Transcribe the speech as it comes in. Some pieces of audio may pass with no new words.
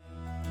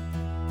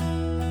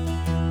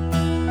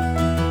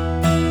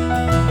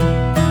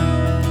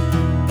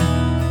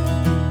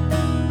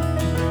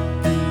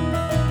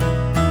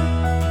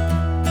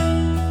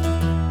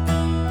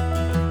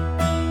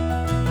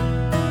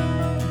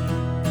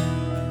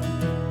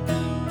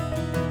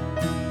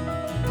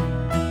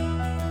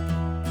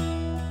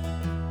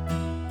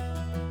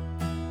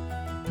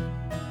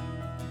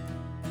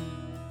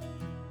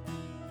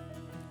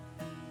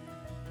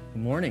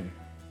morning.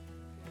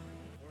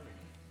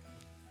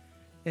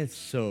 It's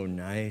so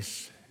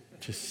nice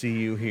to see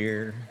you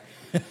here.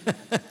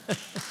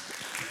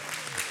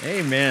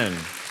 Amen.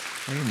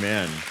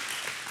 Amen.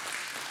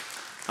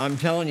 I'm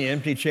telling you,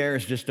 empty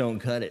chairs just don't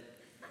cut it.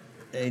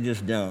 They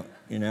just don't,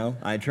 you know.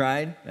 I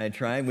tried.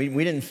 We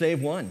didn't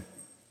save one.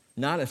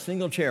 Not a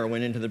single chair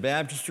went into the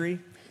baptistry.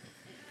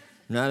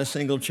 Not a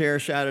single chair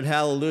shouted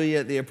hallelujah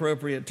at the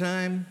appropriate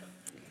time.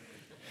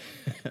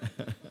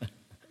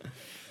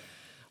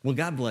 Well,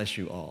 God bless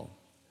you all.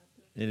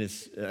 It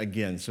is,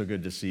 again, so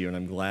good to see you, and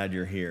I'm glad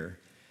you're here.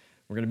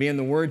 We're going to be in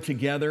the Word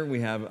together.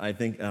 We have, I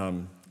think,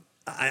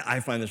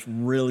 I find this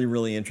really,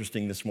 really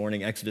interesting this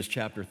morning, Exodus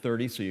chapter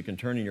 30, so you can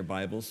turn in your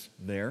Bibles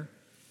there.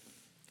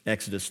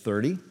 Exodus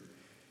 30.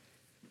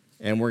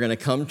 And we're going to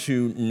come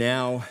to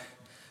now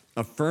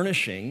a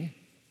furnishing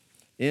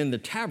in the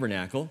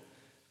tabernacle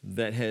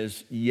that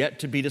has yet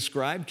to be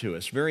described to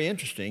us. Very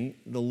interesting.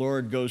 The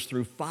Lord goes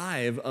through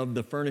 5 of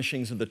the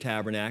furnishings of the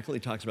tabernacle.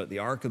 He talks about the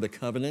Ark of the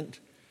Covenant,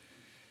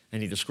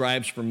 and he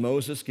describes for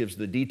Moses, gives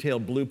the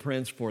detailed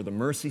blueprints for the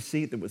mercy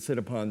seat that would sit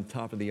upon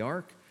top of the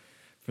ark,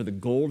 for the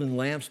golden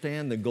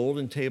lampstand, the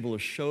golden table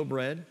of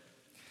showbread,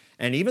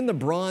 and even the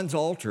bronze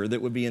altar that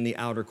would be in the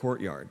outer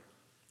courtyard.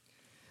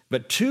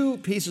 But 2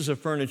 pieces of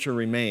furniture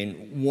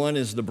remain. One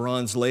is the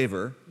bronze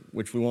laver,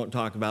 which we won't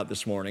talk about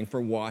this morning, for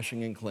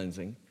washing and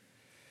cleansing.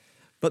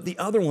 But the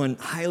other one,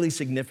 highly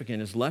significant,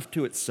 is left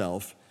to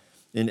itself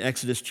in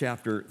Exodus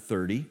chapter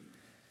 30.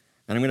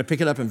 And I'm going to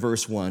pick it up in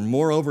verse 1.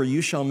 Moreover,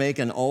 you shall make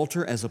an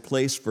altar as a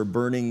place for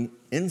burning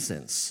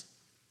incense.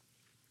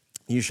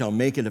 You shall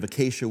make it of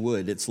acacia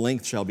wood. Its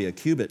length shall be a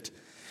cubit,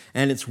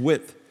 and its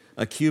width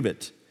a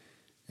cubit,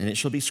 and it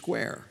shall be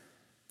square.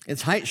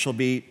 Its height shall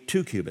be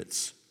 2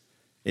 cubits.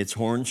 Its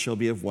horns shall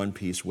be of one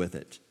piece with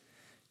it.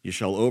 You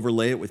shall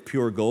overlay it with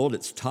pure gold,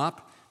 its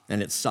top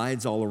and its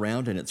sides all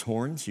around, and its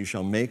horns. You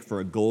shall make for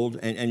a gold,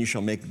 and you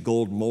shall make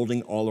gold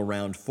molding all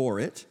around for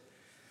it.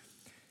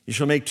 You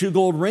shall make 2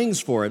 gold rings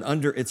for it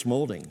under its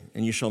molding,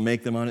 and you shall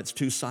make them on its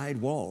 2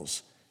 side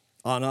walls,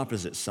 on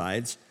opposite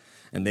sides,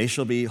 and they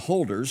shall be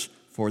holders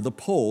for the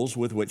poles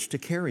with which to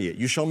carry it.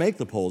 You shall make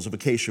the poles of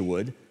acacia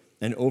wood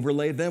and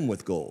overlay them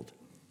with gold.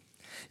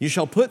 You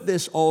shall put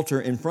this altar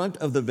in front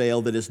of the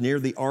veil that is near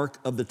the ark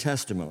of the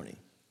testimony,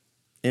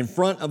 in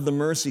front of the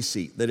mercy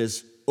seat that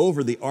is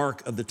over the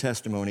ark of the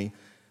testimony,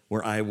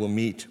 where I will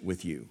meet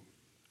with you.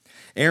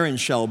 Aaron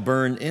shall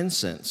burn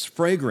incense,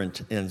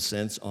 fragrant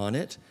incense on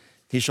it.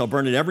 He shall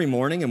burn it every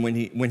morning and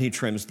when he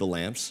trims the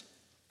lamps.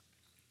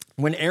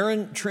 When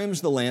Aaron trims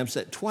the lamps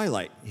at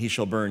twilight, he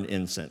shall burn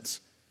incense.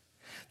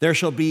 There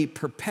shall be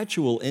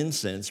perpetual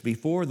incense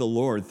before the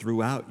Lord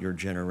throughout your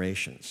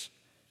generations.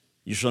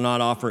 You shall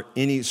not offer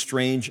any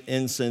strange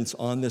incense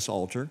on this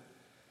altar,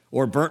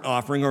 or burnt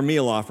offering or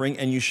meal offering,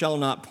 and you shall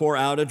not pour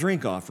out a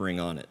drink offering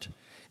on it.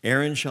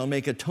 Aaron shall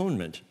make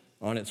atonement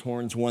on its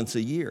horns once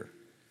a year.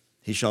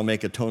 He shall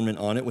make atonement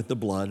on it with the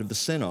blood of the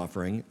sin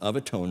offering of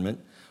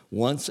atonement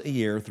once a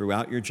year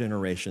throughout your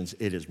generations.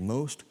 It is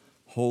most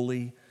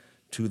holy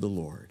to the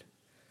Lord.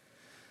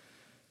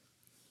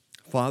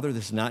 Father,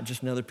 this is not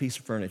just another piece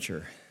of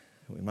furniture.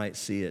 We might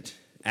see it,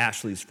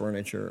 Ashley's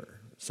furniture,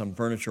 some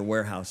furniture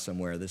warehouse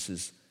somewhere. This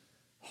is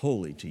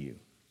holy to you,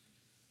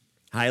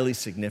 highly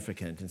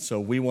significant. And so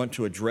we want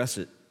to address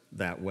it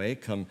that way,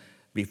 come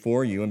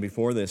before you and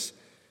before this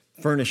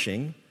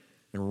furnishing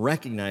and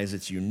recognize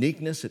its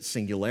uniqueness, its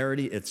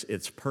singularity,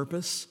 its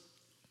purpose.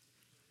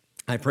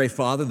 I pray,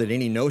 Father, that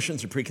any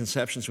notions or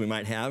preconceptions we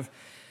might have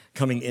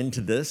coming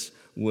into this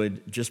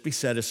would just be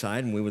set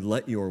aside, and we would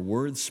let your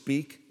word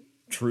speak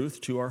truth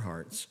to our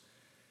hearts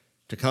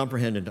to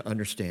comprehend and to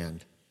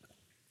understand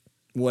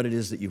what it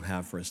is that you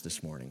have for us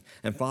this morning.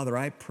 And Father,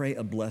 I pray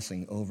a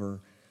blessing over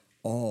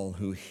all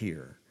who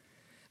hear.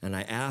 And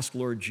I ask,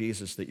 Lord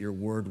Jesus, that your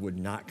word would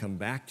not come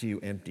back to you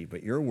empty,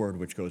 but your word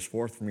which goes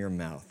forth from your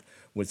mouth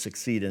would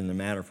succeed in the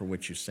manner for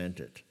which you sent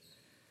it.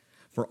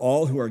 For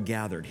all who are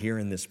gathered here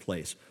in this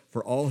place,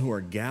 for all who are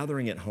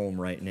gathering at home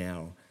right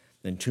now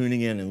and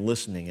tuning in and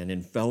listening and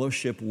in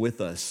fellowship with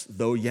us,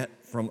 though yet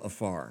from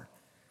afar,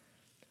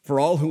 for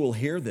all who will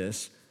hear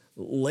this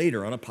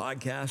later on a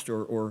podcast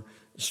or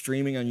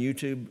streaming on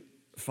YouTube,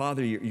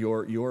 Father,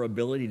 your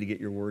ability to get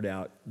your word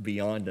out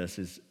beyond us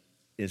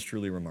is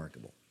truly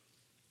remarkable.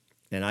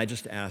 And I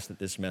just ask that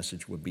this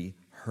message would be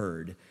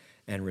heard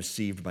and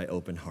received by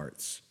open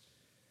hearts.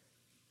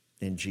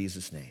 In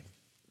Jesus' name,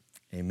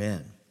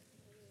 amen.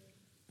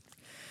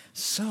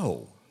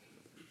 So,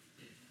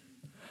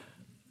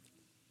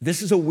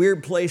 this is a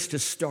weird place to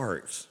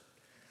start,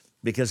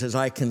 because as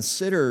I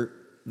consider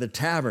the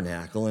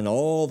tabernacle and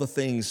all the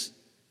things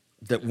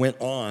that went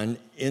on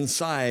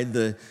inside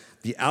the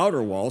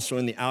outer wall, so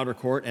in the outer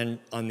court and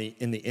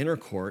in the inner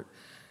court,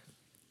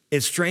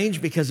 it's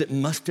strange because it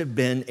must have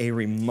been a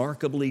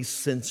remarkably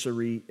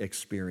sensory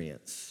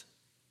experience.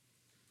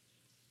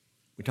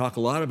 We talk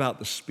a lot about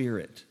the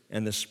spirit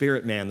and the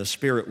spirit man, the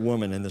spirit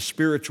woman, and the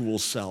spiritual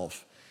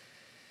self.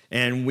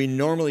 And we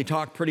normally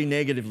talk pretty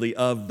negatively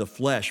of the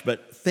flesh,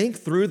 but think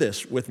through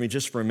this with me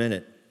just for a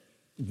minute.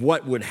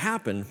 what would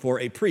happen for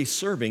a priest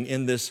serving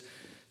in this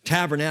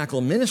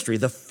tabernacle ministry.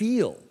 The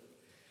feel,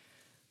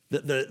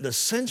 the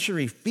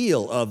sensory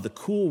feel of the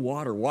cool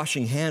water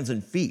washing hands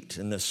and feet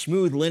and the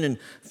smooth linen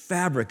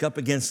fabric up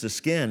against the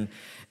skin,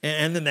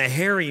 and then the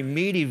hairy,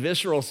 meaty,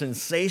 visceral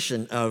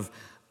sensation of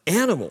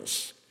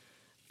animals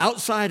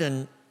outside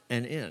and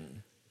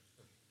in.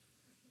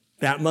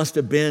 That must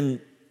have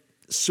been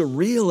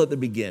surreal at the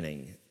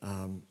beginning.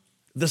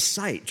 The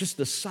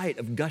sight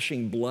of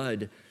gushing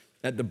blood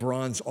at the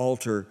bronze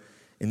altar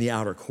in the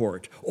outer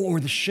court, or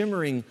the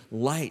shimmering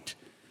light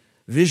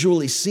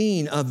visually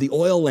seen of the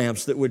oil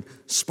lamps that would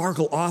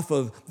sparkle off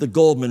of the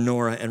gold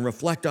menorah and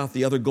reflect off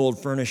the other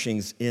gold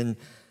furnishings in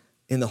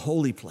the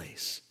holy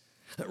place,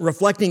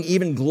 reflecting,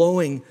 even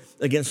glowing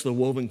against the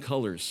woven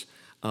colors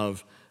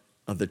of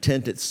the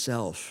tent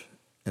itself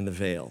and the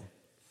veil.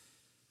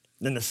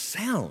 Then the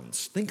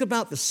sounds. Think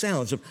about the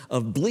sounds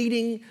of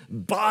bleating,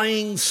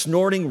 baaing,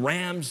 snorting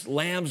rams,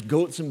 lambs,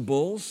 goats, and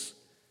bulls.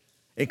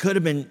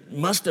 It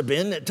must have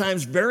been at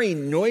times very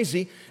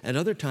noisy, at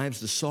other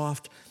times the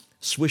soft,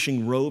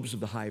 swishing robes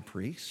of the high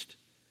priest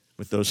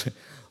with those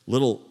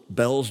little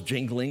bells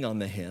jingling on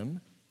the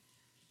hem.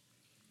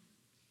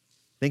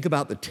 Think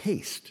about the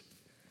taste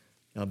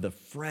of the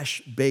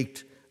fresh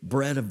baked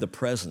bread of the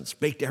presence,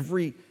 baked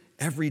every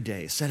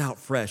day, set out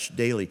fresh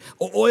daily.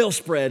 Oil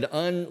spread,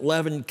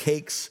 unleavened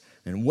cakes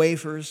and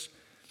wafers,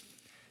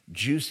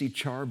 juicy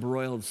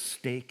charbroiled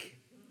steak,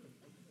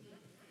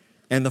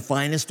 and the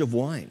finest of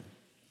wine.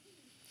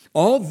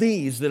 All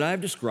these that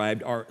I've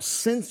described are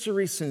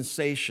sensory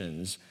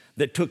sensations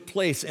that took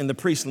place in the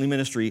priestly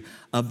ministry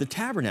of the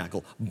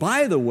tabernacle.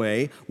 By the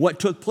way, what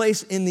took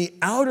place in the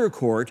outer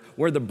court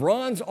where the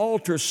bronze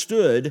altar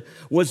stood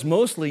was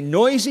mostly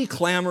noisy,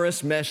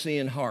 clamorous, messy,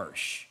 and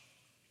harsh.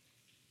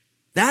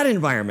 That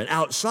environment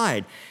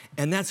outside.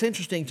 And that's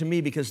interesting to me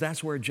because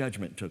that's where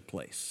judgment took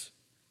place.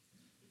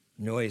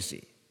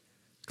 Noisy,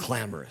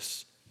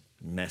 clamorous,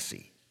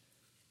 messy,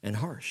 and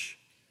harsh.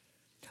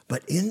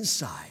 But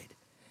inside,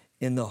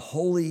 in the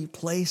holy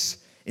place,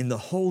 in the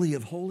Holy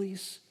of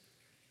Holies,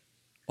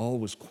 all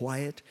was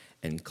quiet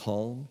and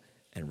calm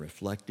and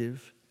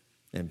reflective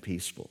and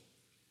peaceful.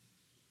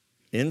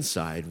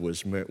 Inside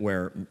was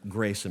where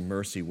grace and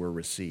mercy were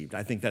received.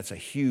 I think that's a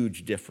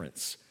huge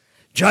difference.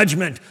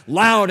 Judgment,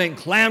 loud and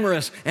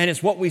clamorous, and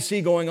it's what we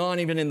see going on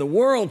even in the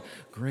world.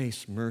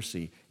 Grace,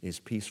 mercy is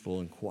peaceful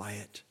and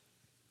quiet,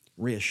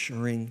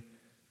 reassuring,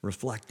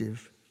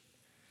 reflective.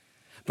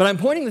 But I'm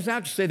pointing this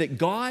out to say that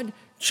God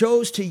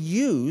chose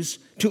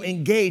to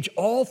engage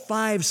all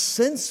five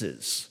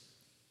senses.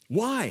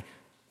 Why?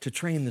 To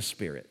train the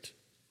spirit.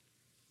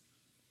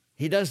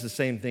 He does the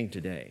same thing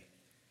today.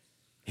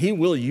 He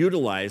will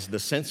utilize the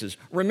senses.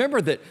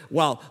 Remember that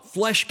while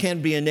flesh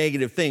can be a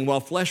negative thing, while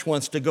flesh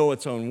wants to go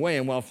its own way,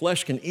 and while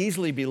flesh can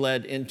easily be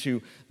led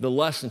into the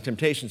lusts and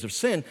temptations of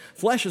sin,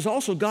 flesh is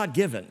also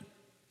God-given.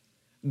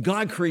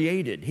 God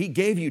created. He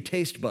gave you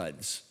taste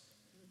buds.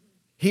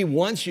 He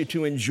wants you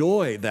to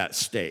enjoy that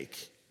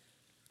steak.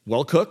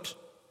 Well cooked.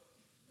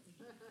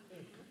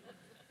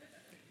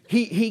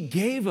 He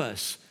gave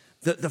us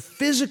the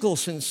physical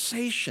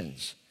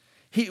sensations.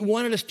 He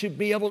wanted us to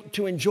be able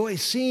to enjoy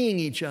seeing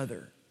each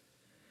other.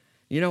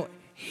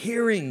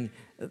 Hearing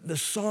the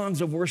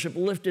songs of worship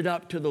lifted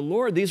up to the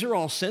Lord. These are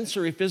all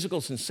sensory,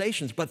 physical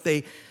sensations, but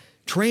they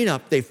train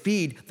up, they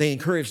feed, they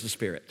encourage the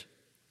spirit.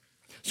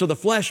 So the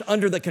flesh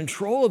under the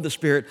control of the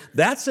spirit,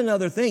 that's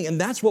another thing, and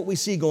that's what we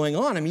see going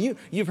on. I mean,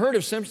 you've heard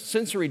of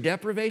sensory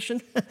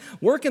deprivation?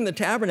 Work in the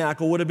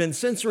tabernacle would have been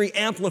sensory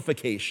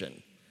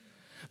amplification.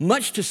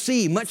 Much to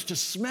see, much to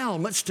smell,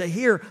 much to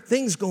hear,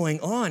 things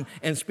going on.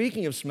 And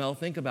speaking of smell,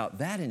 think about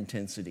that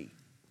intensity.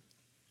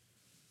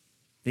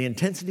 The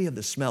intensity of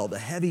the smell, the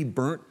heavy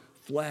burnt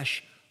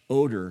flesh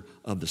odor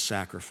of the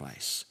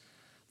sacrifice.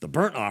 The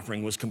burnt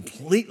offering was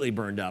completely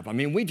burned up. I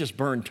mean, we just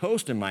burned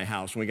toast in my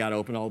house when we got to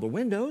open all the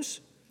windows.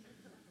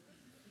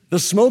 The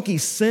smoky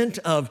scent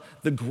of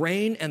the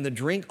grain and the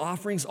drink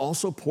offerings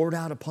also poured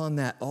out upon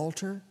that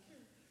altar.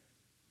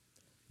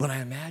 But I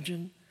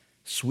imagine,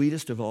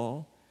 sweetest of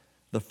all,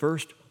 the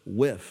first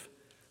whiff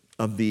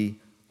of the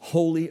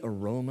holy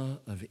aroma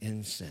of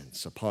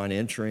incense upon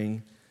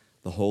entering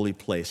the holy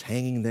place,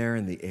 hanging there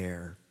in the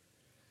air.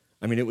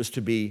 I mean, it was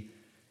to be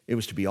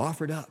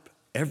offered up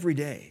every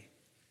day.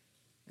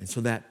 And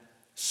so that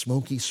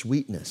smoky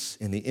sweetness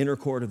in the inner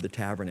court of the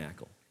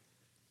tabernacle.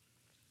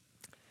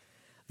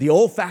 The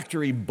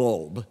olfactory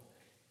bulb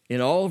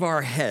in all of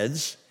our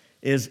heads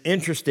is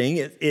interesting.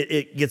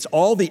 It gets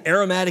all the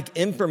aromatic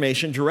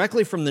information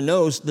directly from the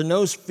nose. The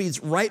nose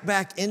feeds right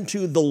back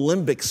into the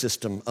limbic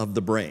system of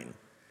the brain.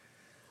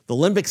 The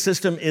limbic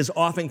system is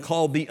often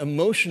called the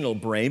emotional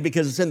brain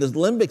because it's in the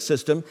limbic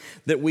system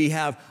that we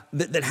have,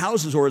 that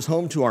houses or is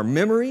home to our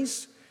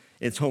memories,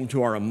 it's home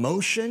to our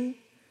emotion,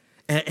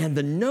 and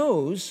the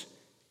nose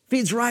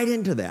feeds right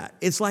into that.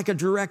 It's like a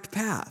direct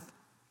path.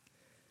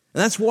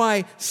 And that's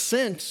why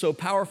scent so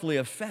powerfully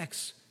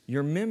affects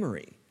your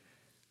memory,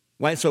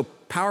 why it so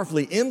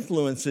powerfully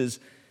influences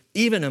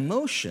even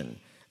emotion.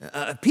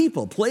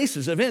 people,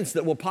 places, events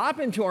that will pop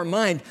into our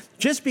mind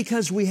just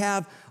because we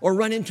have or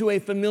run into a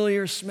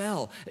familiar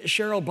smell.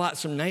 Cheryl bought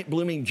some night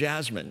blooming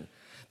jasmine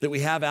that we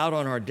have out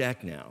on our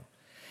deck now.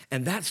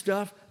 And that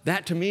stuff,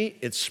 that to me,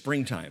 it's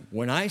springtime.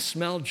 When I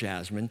smell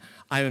jasmine,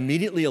 I'm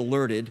immediately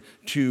alerted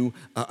to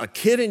a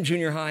kid in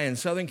junior high in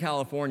Southern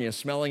California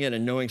smelling it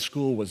and knowing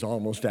school was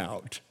almost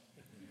out.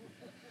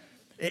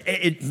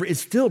 It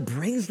still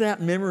brings that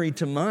memory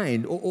to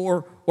mind.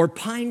 Or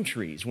pine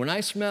trees. When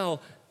I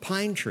smell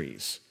pine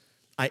trees,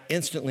 I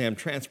instantly am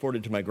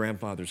transported to my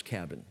grandfather's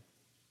cabin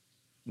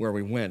where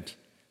we went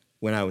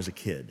when I was a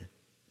kid.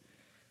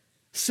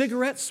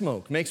 Cigarette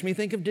smoke makes me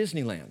think of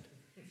Disneyland.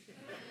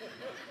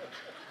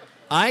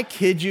 I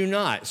kid you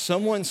not.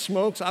 Someone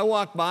smokes, I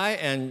walk by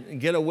and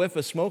get a whiff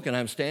of smoke and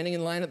I'm standing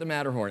in line at the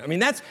Matterhorn. I mean,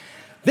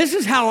 this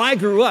is how I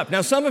grew up.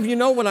 Now, some of you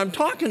know what I'm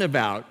talking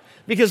about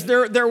because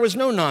there was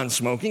no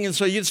non-smoking, and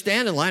so you'd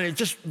stand in line and it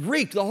just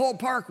reeked. The whole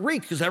park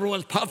reeked because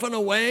everyone's puffing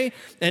away.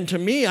 And to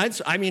me,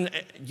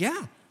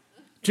 yeah,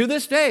 to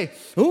this day,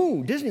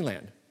 ooh,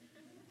 Disneyland.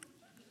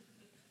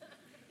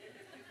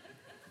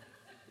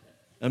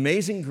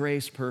 Amazing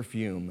Grace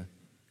perfume,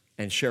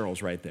 and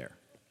Cheryl's right there.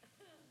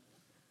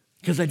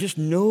 Because I just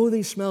know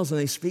these smells and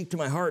they speak to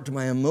my heart, to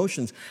my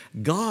emotions.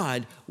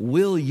 God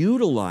will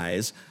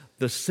utilize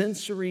the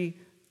sensory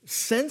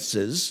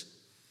senses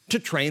to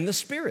train the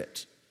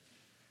spirit.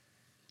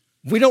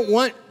 We don't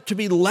want to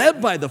be led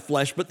by the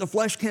flesh, but the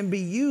flesh can be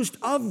used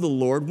of the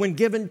Lord when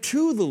given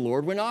to the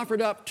Lord, when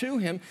offered up to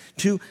him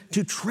to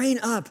train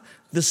up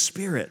the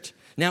spirit.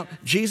 Now,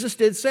 Jesus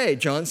did say,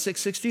 John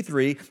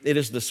 6:63, it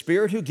is the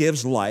spirit who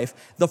gives life,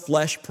 the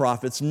flesh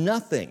profits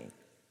nothing.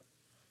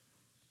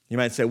 You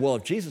might say, well,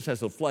 if Jesus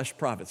says the flesh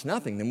profits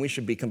nothing, then we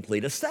should be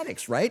complete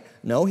ascetics, right?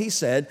 No, he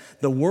said,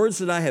 the words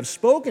that I have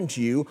spoken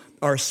to you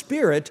are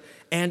spirit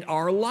and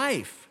are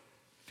life.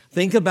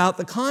 Think about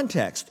the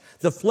context.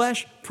 The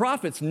flesh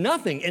profits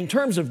nothing in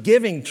terms of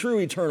giving true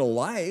eternal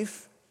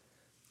life,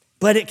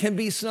 but it can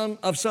be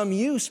of some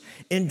use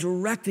in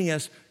directing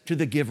us to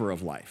the giver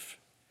of life,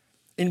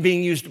 in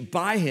being used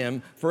by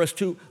him for us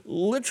to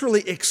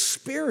literally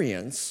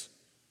experience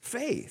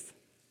faith,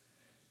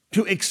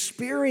 to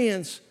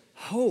experience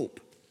hope,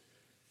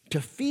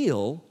 to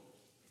feel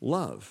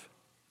love.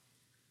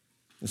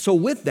 And so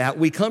with that,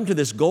 we come to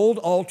this gold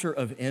altar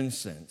of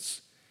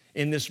incense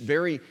in this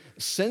very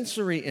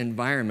sensory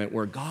environment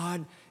where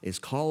God is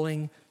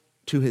calling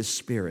to his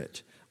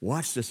spirit.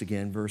 Watch this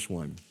again, verse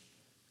 1.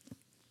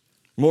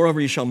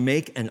 Moreover, you shall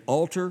make an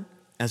altar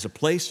as a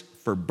place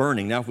for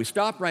burning. Now, if we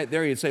stop right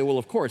there, you'd say, well,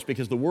 of course,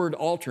 because the word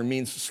altar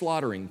means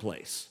slaughtering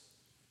place.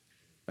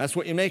 That's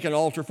what you make an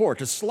altar for,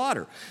 to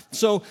slaughter.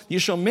 So you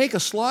shall make a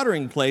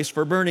slaughtering place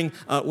for burning,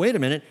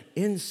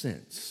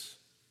 incense.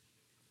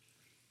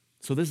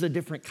 So this is a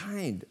different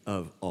kind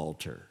of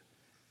altar.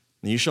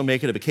 And you shall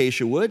make it of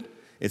acacia wood.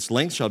 Its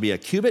length shall be a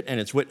cubit, and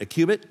its width a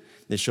cubit.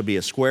 This shall be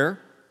a square,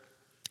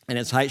 and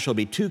its height shall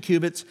be 2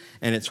 cubits,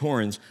 and its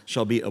horns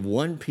shall be of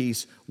one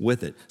piece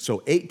with it.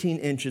 So 18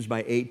 inches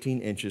by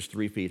 18 inches,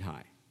 3 feet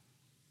high.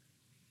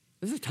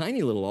 This is a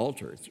tiny little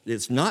altar.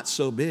 It's not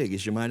so big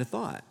as you might have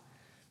thought.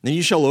 Then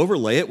you shall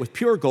overlay it with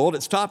pure gold,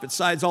 its top, its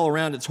sides, all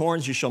around its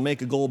horns. You shall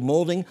make a gold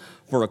molding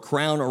for a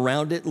crown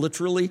around it,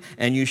 literally,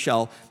 and you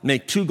shall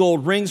make 2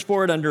 gold rings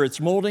for it under its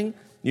molding.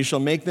 You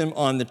shall make them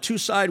on the 2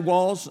 side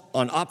walls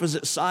on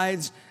opposite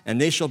sides, and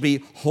they shall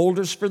be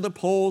holders for the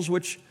poles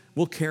which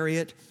will carry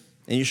it.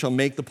 And you shall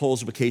make the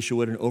poles of acacia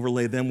wood and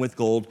overlay them with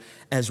gold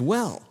as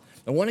well.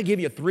 I want to give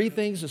you 3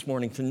 things this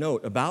morning to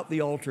note about the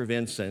altar of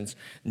incense.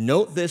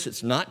 Note this,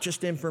 it's not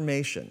just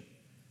information.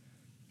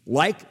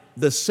 Like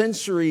the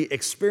sensory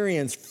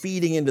experience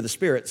feeding into the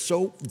spirit,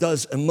 so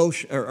does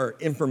emotion or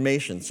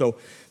information. So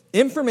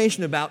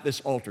information about this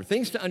altar,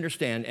 things to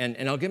understand,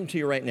 and I'll give them to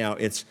you right now.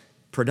 It's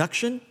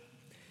production,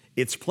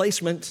 its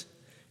placement,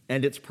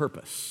 and its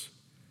purpose.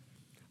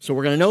 So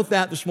we're going to note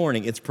that this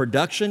morning. It's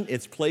production,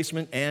 its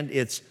placement, and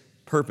its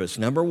purpose.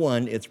 Number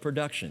 1, it's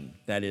production.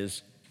 That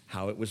is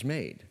how it was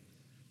made.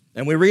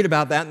 And we read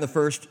about that in the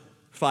first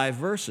 5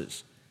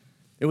 verses.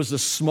 It was the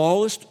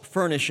smallest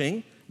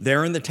furnishing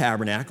there in the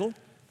tabernacle.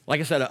 Like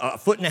I said, 1.5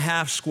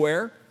 foot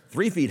square,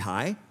 3 feet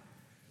high.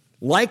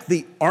 Like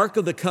the Ark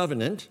of the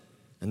Covenant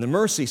and the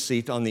mercy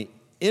seat on the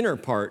inner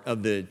part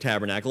of the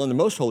tabernacle in the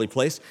most holy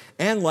place,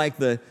 and like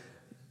the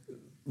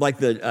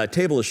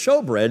table of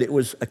showbread, it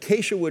was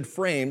acacia wood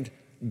framed,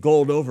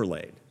 gold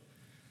overlaid.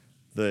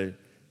 The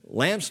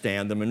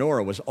lampstand, the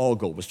menorah, was all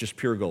gold, was just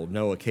pure gold,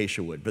 no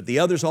acacia wood. But the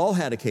others all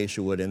had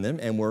acacia wood in them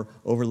and were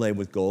overlaid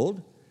with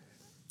gold.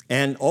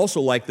 And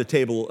also like the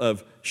table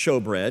of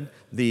showbread,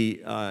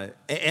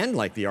 and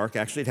like the ark,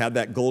 actually, it had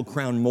that gold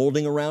crown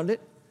molding around it.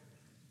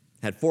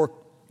 Had 4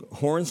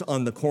 horns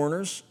on the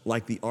corners,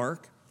 like the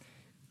ark,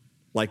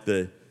 like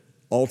the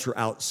altar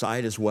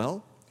outside as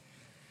well.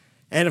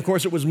 And of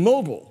course, it was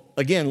mobile.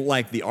 Again,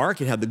 like the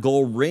ark, it had the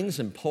gold rings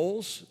and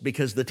poles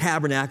because the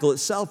tabernacle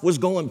itself was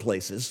going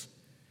places.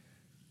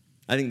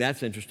 I think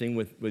that's interesting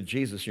with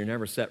Jesus. You're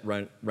never set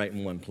right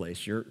in one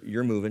place.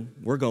 You're moving.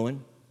 We're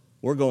going.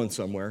 We're going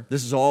somewhere.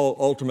 This is all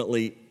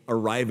ultimately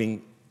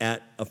arriving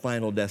at a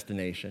final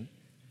destination.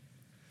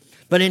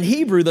 But in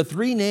Hebrew, the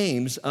three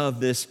names of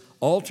this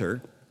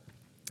altar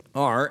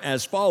are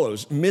as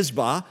follows: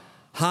 Mizbah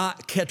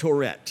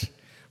ha-ketoret,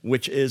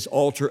 which is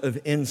altar of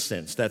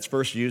incense. That's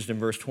first used in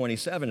verse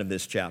 27 of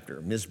this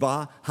chapter.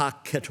 Mizbah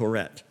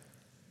ha-ketoret.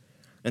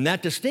 And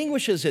that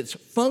distinguishes its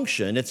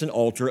function. It's an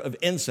altar of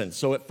incense,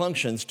 so it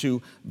functions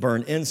to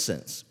burn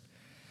incense.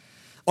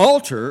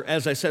 Altar,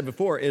 as I said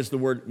before, is the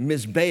word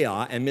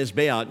mizbeah, and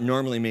mizbeah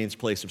normally means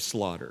place of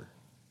slaughter.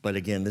 But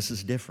again, this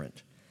is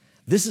different.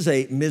 This is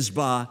a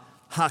mizbah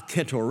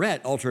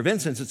ha-ketoret, altar of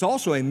incense. It's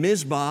also a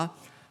mizbah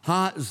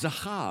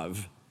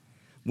ha-zahav,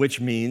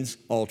 which means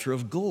altar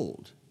of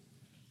gold.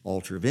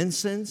 Altar of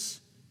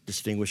incense,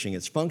 distinguishing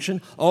its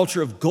function.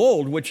 Altar of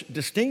gold, which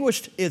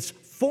distinguished its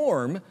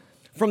form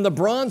from the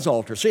bronze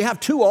altar. So you have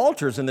two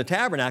altars in the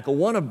tabernacle,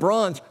 one of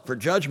bronze for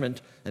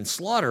judgment and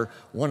slaughter,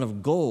 one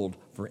of gold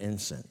for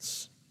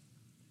incense.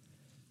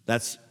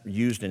 That's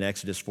used in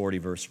Exodus 40,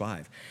 verse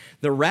 5.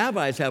 The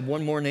rabbis have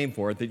one more name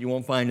for it that you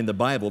won't find in the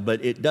Bible,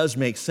 but it does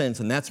make sense,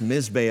 and that's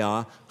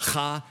Mizbeah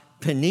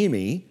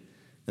ha-penimi,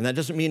 and that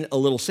doesn't mean a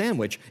little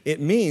sandwich. It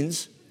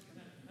means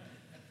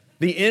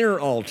the inner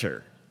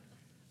altar.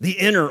 The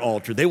inner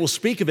altar. They will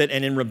speak of it,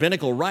 and in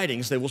rabbinical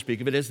writings, they will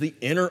speak of it as the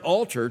inner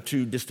altar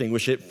to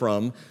distinguish it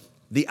from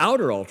the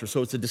outer altar.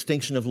 So it's a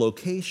distinction of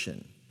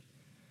location.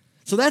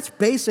 So that's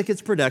basic,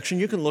 it's production.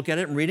 You can look at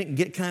it and read it and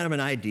get kind of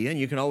an idea, and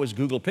you can always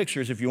Google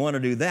pictures if you want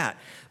to do that.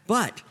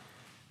 But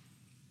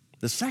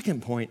the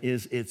second point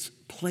is its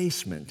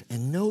placement.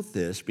 And note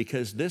this,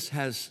 because this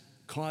has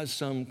caused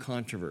some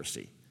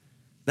controversy.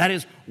 That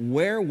is,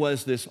 where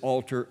was this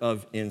altar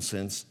of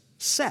incense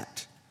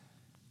set?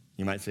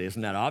 You might say,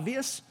 isn't that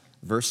obvious?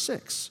 Verse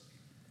 6,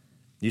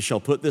 you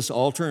shall put this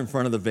altar in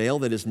front of the veil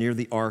that is near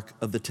the ark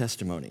of the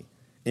testimony,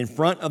 in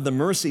front of the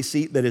mercy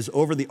seat that is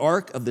over the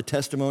ark of the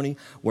testimony,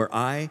 where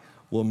I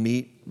will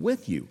meet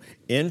with you.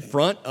 In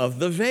front of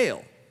the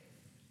veil.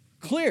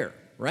 Clear,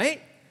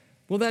 right?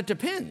 Well, that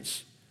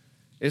depends.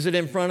 Is it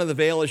in front of the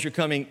veil as you're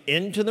coming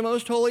into the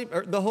most holy,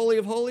 or the Holy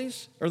of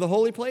Holies, or the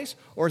holy place?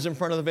 Or is it in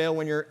front of the veil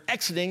when you're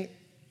exiting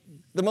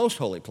the most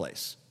holy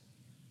place?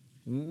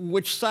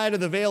 Which side of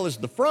the veil is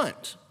the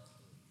front?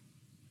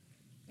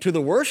 To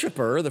the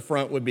worshiper, the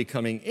front would be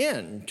coming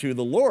in. To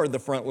the Lord, the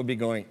front would be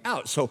going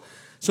out. So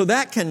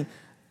that can,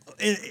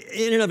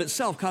 in and of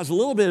itself, cause a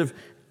little bit of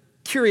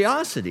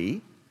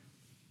curiosity.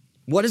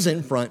 What does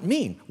in front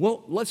mean?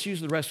 Well, let's use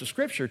the rest of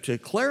Scripture to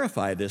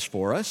clarify this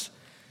for us.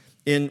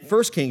 In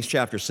 1 Kings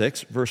chapter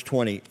 6, verse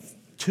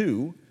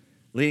 22,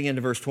 leading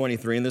into verse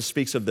 23, and this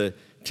speaks of the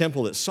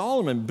temple that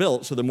Solomon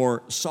built, so the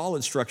more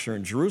solid structure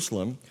in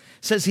Jerusalem,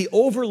 says he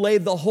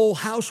overlaid the whole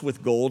house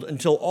with gold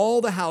until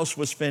all the house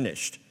was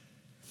finished.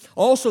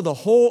 Also the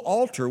whole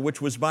altar,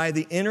 which was by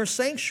the inner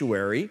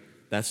sanctuary,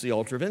 that's the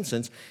altar of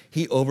incense,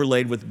 he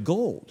overlaid with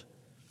gold.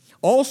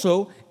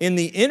 Also in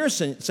the inner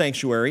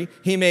sanctuary,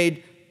 he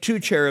made 2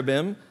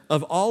 cherubim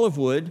of olive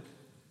wood,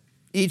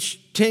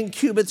 each 10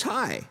 cubits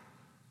high.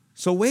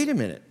 So wait a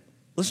minute,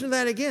 listen to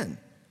that again.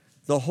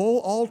 The whole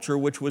altar,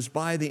 which was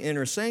by the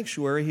inner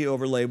sanctuary, he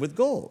overlaid with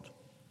gold.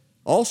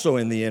 Also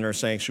in the inner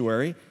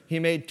sanctuary, he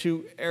made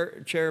 2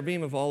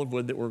 cherubim of olive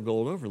wood that were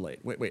gold overlaid.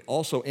 Wait,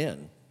 also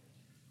in.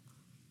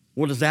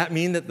 Well, does that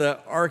mean that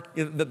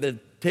the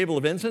table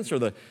of incense or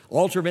the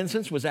altar of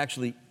incense was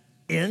actually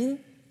in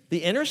the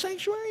inner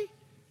sanctuary?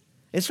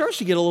 It starts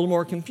to get a little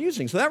more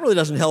confusing, so that really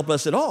doesn't help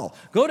us at all.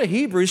 Go to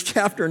Hebrews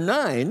chapter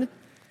 9,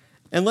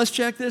 and let's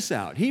check this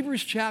out.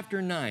 Hebrews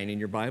chapter 9 in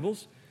your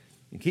Bibles.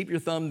 And keep your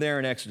thumb there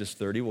in Exodus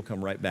 30. We'll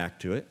come right back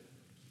to it.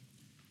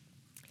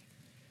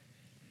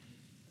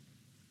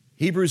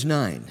 Hebrews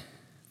 9,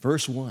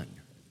 verse 1.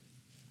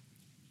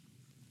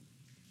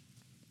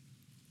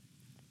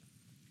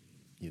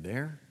 You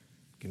there?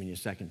 Give me a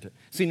second to...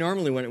 See,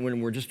 normally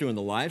when we're just doing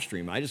the live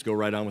stream, I just go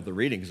right on with the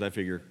reading because I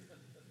figure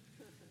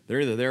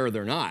they're either there or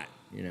they're not,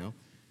 you know.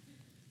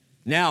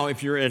 Now,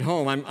 if you're at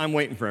home, I'm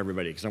waiting for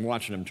everybody because I'm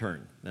watching them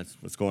turn. That's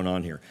what's going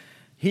on here.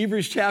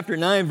 Hebrews chapter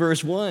 9,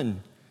 verse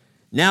 1.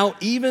 Now,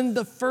 even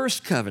the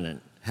first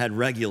covenant had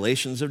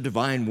regulations of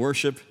divine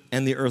worship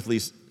and the earthly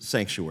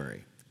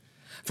sanctuary.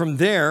 From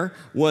there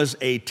was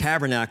a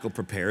tabernacle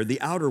prepared, the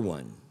outer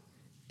one,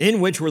 in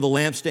which were the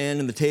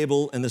lampstand and the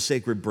table and the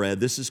sacred bread.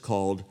 This is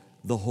called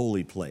the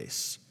holy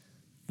place.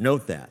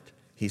 Note that.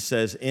 He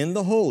says, in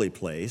the holy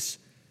place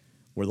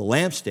were the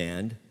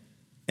lampstand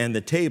and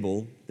the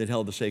table that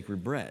held the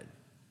sacred bread.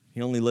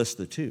 He only lists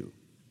the 2.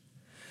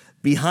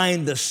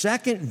 Behind the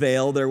second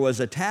veil, there was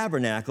a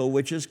tabernacle,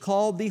 which is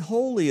called the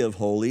Holy of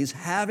Holies,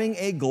 having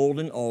a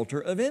golden altar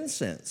of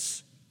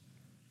incense.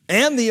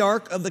 And the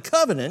Ark of the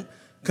Covenant,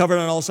 covered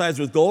on all sides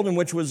with gold, in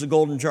which was a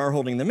golden jar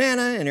holding the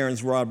manna, and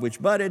Aaron's rod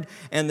which budded,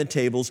 and the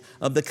tables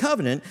of the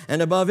covenant.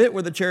 And above it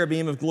were the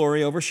cherubim of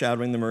glory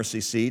overshadowing the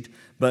mercy seat.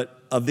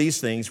 But of these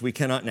things we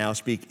cannot now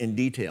speak in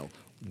detail.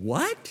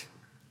 What?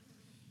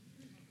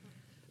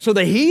 So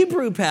the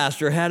Hebrew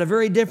pastor had a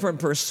very different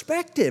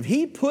perspective.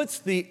 He puts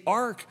the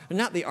ark,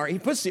 he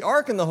puts the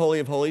ark in the Holy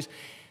of Holies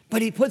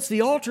But he puts the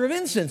altar of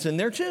incense in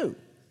there too.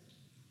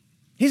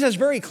 He says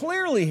very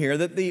clearly here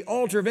that the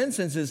altar of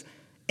incense is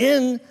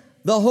in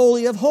the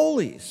Holy of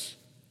Holies.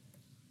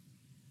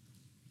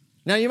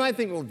 Now you might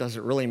think, well, does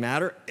it really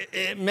matter?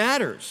 It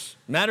matters.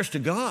 It matters to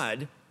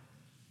God.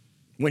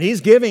 When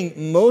he's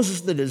giving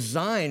Moses the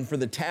design for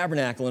the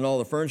tabernacle and all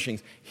the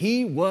furnishings,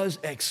 he was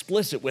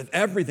explicit with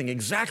everything,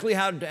 exactly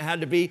how it had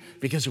to be,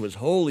 because it was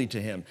holy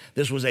to him.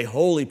 This was a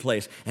holy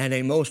place and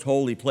a most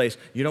holy place.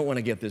 You don't want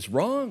to get this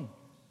wrong.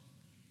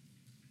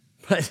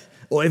 But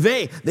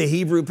Whidbey, the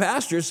Hebrew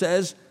pastor,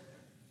 says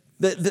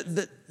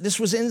that this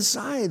was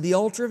inside the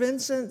altar of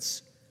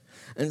incense.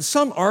 And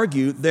some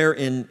argue there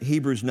in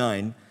Hebrews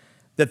 9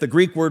 that the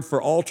Greek word for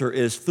altar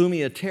is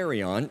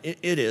thumiaterion.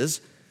 It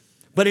is.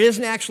 But it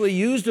isn't actually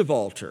used of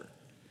altar.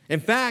 In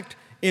fact,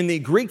 in the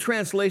Greek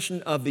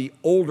translation of the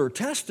Older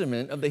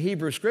Testament of the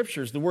Hebrew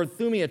Scriptures, the word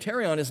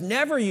thumiaterion is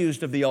never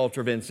used of the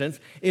altar of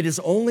incense. It is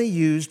only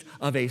used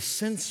of a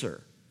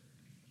censer,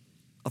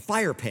 a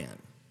fire pan.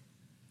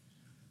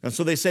 And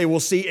so they say, well,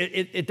 see,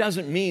 it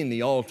doesn't mean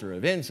the altar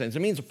of incense. It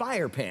means a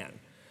fire pan.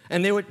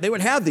 And they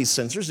would have these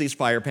censers, these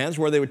fire pans,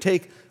 where they would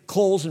take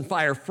coals and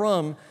fire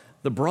from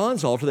the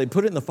bronze altar, they'd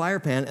put it in the fire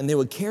pan, and they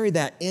would carry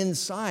that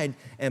inside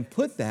and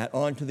put that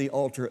onto the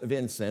altar of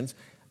incense.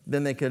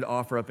 Then they could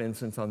offer up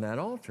incense on that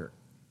altar.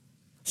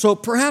 So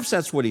perhaps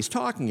that's what he's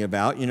talking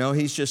about. You know,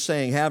 he's just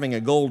saying having a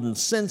golden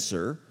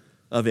censer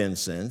of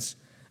incense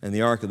and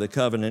the Ark of the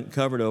Covenant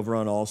covered over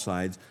on all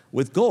sides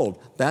with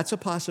gold. That's a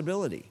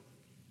possibility.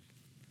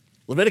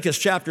 Leviticus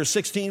chapter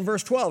 16,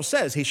 verse 12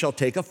 says, he shall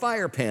take a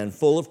fire pan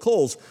full of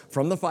coals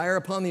from the fire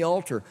upon the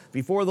altar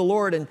before the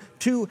Lord and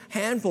 2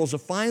 handfuls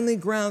of finely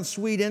ground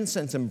sweet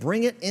incense and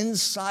bring it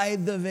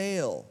inside the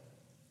veil.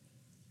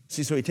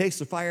 See, so he takes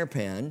the fire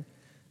pan,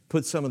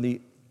 puts some of the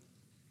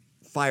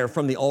fire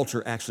from the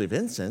altar actually of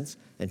incense,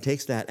 and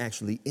takes that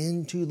actually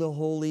into the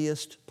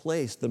holiest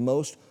place, the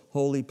most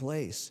holy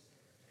place.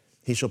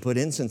 He shall put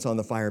incense on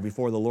the fire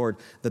before the Lord,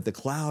 that the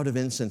cloud of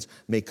incense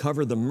may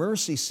cover the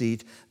mercy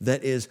seat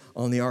that is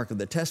on the ark of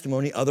the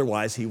testimony,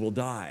 otherwise he will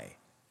die.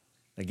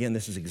 Again,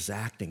 this is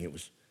exacting. It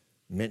was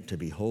meant to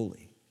be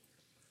holy.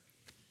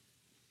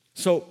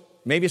 So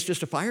maybe it's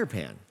just a fire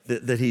pan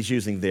that he's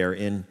using there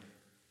in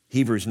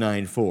Hebrews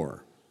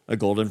 9:4. A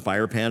golden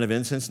fire pan of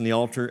incense in the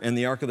altar and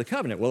the Ark of the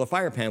Covenant. Well, a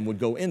fire pan would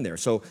go in there,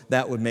 so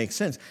that would make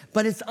sense.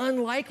 But it's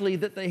unlikely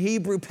that the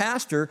Hebrew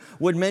pastor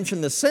would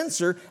mention the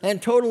censer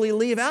and totally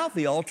leave out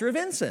the altar of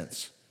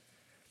incense.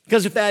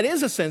 Because if that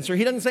is a censer,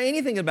 he doesn't say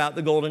anything about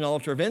the golden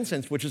altar of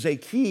incense, which is a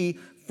key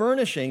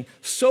furnishing,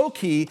 so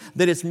key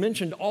that it's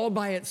mentioned all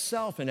by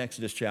itself in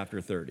Exodus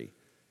chapter 30.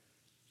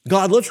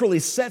 God literally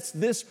sets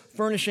this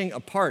furnishing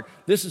apart.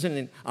 This is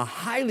a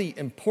highly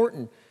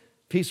important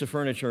piece of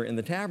furniture in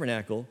the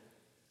tabernacle.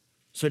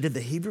 So did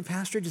the Hebrew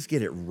pastor just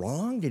get it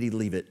wrong? Did he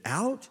leave it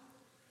out?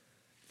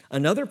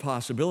 Another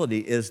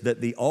possibility is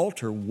that the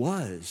altar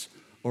was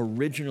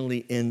originally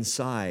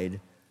inside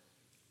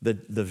the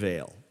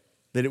veil,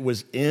 that it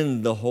was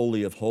in the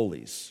Holy of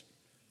Holies,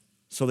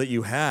 so that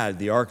you had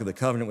the Ark of the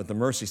Covenant with the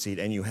mercy seat,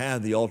 and you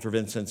had the altar of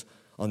incense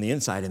on the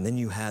inside, and then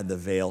you had the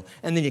veil,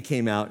 and then you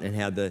came out and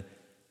had the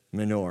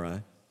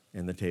menorah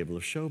and the table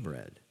of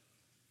showbread.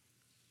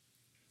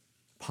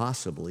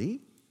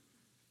 Possibly.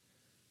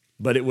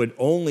 But it would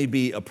only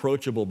be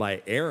approachable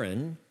by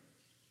Aaron,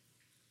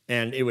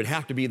 and it would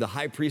have to be the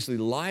high priestly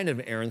line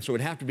of Aaron, so it would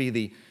have to be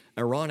the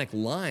Aaronic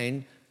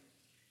line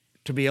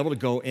to be able to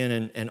go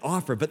in and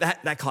offer. But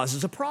that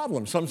causes a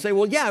problem. Some say,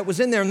 well, yeah, it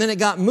was in there, and then it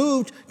got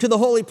moved to the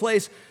holy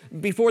place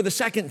before the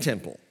second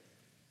temple.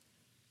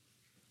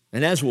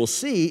 And as we'll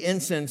see,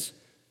 incense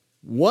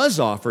was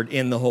offered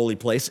in the holy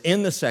place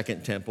in the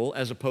second temple,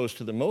 as opposed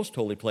to the most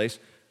holy place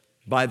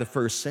by the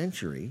first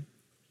century.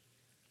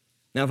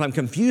 Now, if I'm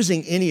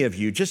confusing any of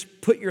you,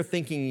 just put your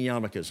thinking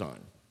yarmulkes on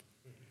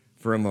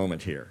for a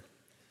moment here.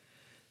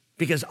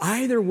 Because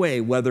either way,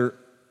 whether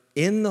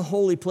in the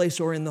holy place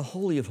or in the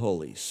Holy of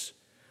Holies,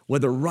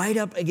 whether right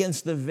up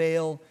against the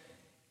veil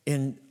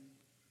in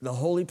the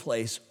holy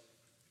place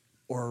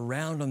or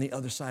around on the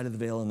other side of the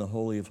veil in the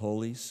Holy of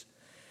Holies,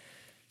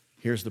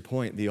 here's the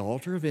point. The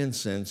altar of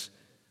incense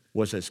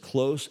was as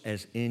close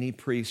as any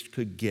priest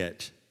could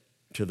get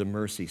to the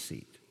mercy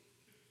seat.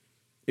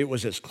 It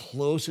was as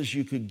close as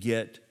you could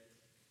get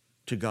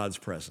to God's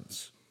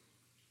presence.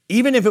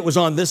 Even if it was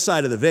on this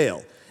side of the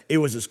veil, it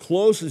was as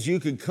close as you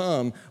could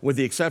come, with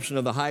the exception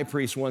of the high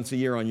priest once a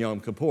year on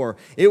Yom Kippur.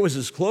 It was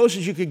as close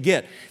as you could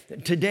get.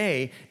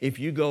 Today, if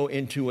you go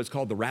into what's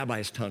called the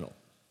Rabbi's Tunnel,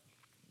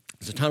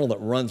 it's a tunnel that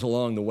runs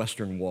along the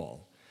Western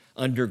Wall,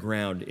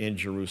 underground in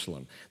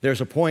Jerusalem. There's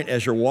a point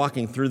as you're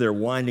walking through there,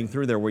 winding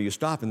through there, where you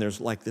stop, and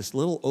there's like this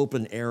little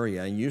open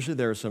area, and usually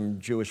there are some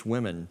Jewish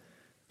women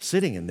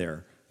sitting in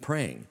there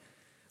praying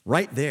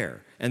right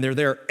there. And they're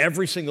there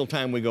every single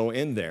time we go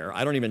in there.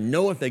 I don't even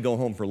know if they go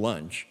home for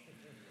lunch.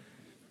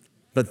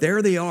 But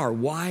there they are.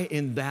 Why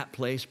in that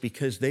place?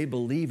 Because they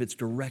believe it's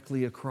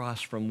directly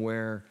across from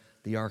where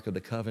the Ark of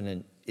the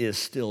Covenant is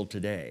still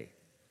today.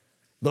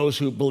 Those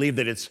who believe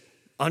that it's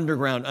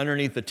underground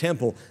underneath the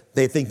temple.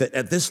 They think that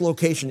at this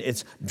location,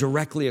 it's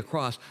directly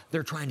across.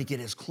 They're trying to get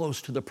as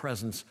close to the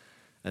presence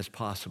as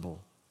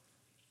possible.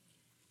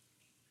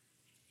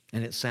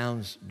 And it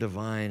sounds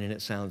divine and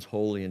it sounds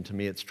holy, and to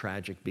me it's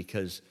tragic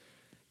because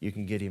you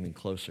can get even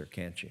closer,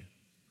 can't you?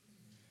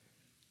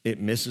 It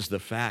misses the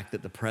fact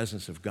that the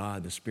presence of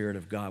God, the Spirit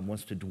of God,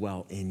 wants to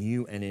dwell in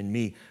you and in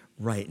me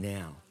right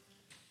now.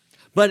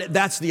 But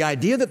that's the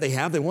idea that they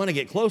have. They want to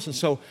get close. And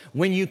so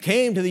when you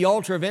came to the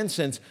altar of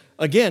incense,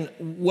 again,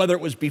 whether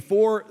it was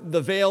before the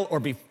veil or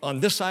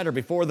on this side or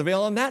before the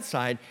veil on that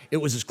side, it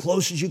was as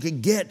close as you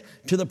could get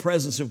to the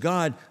presence of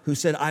God, who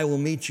said, I will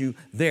meet you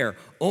there.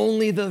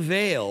 Only the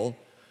veil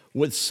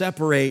would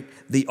separate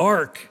the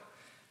ark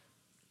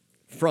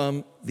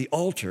from the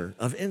altar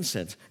of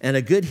incense. And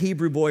a good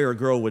Hebrew boy or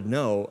girl would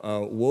know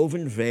a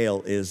woven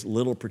veil is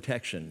little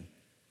protection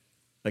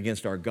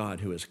against our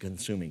God, who is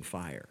consuming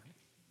fire.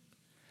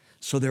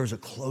 So there's a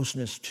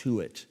closeness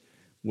to it,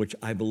 which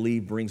I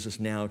believe brings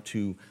us now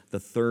to the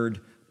third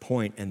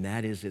point, and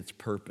that is its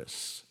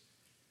purpose.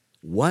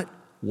 What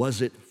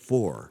was it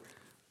for?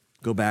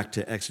 Go back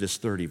to Exodus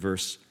 30,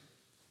 verse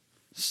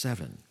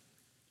 7.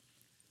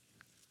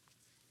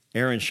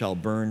 Aaron shall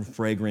burn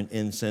fragrant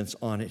incense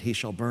on it. He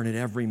shall burn it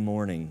every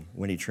morning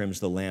when he trims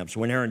the lamps.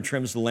 When Aaron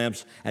trims the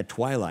lamps at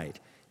twilight,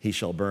 he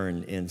shall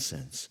burn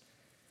incense.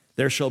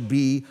 There shall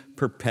be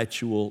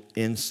perpetual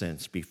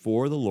incense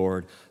before the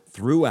Lord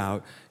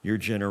throughout your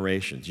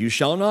generations. You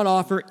shall not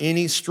offer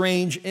any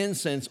strange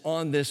incense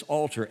on this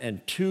altar.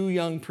 And 2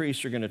 young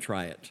priests are going to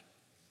try it.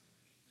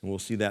 And we'll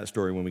see that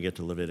story when we get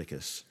to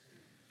Leviticus.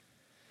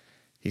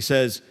 He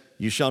says,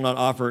 you shall not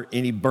offer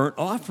any burnt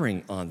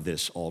offering on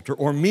this altar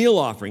or meal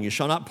offering. You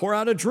shall not pour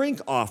out a drink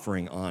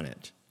offering on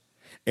it.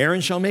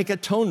 Aaron shall make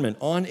atonement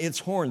on its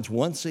horns.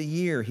 Once a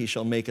year he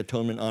shall make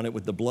atonement on it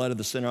with the blood of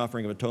the sin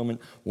offering of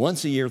atonement.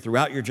 Once a year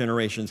throughout your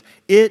generations.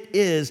 It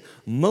is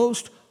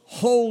most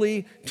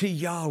holy to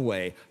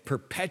Yahweh,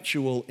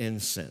 perpetual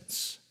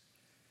incense.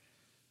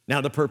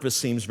 Now the purpose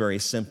seems very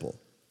simple.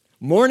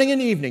 Morning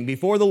and evening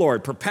before the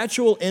Lord,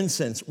 perpetual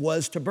incense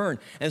was to burn.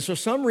 And so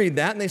some read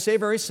that and they say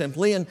very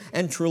simply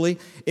and truly,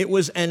 it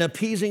was an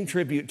appeasing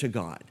tribute to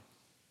God.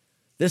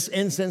 This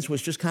incense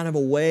was just kind of a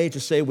way to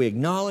say we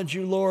acknowledge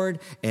you, Lord,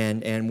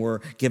 and we're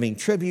giving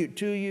tribute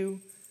to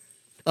you.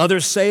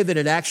 Others say that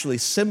it actually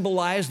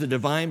symbolized the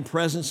divine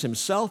presence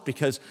himself,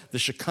 because the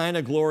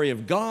Shekinah glory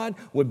of God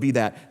would be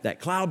that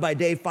cloud by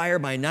day, fire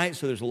by night.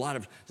 So there's a lot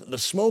of the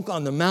smoke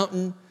on the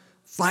mountain,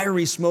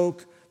 fiery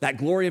smoke, that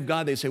glory of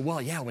God. They say,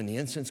 well, yeah, when the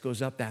incense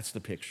goes up, that's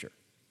the picture.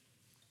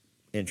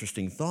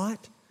 Interesting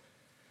thought.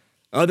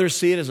 Others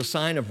see it as a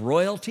sign of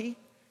royalty.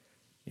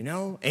 You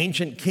know,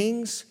 ancient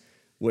kings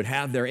would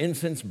have their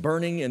incense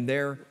burning in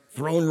their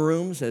throne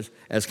rooms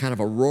as kind of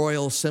a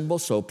royal symbol,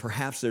 so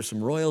perhaps there's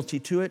some royalty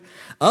to it.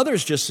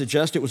 Others just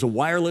suggest it was a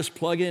wireless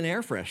plug-in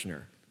air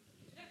freshener.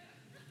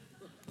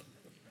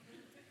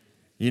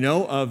 You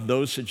know, of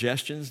those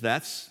suggestions,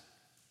 that's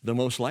the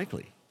most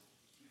likely.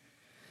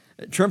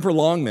 Tremper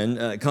Longman,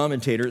 a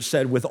commentator,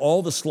 said, with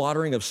all the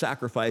slaughtering of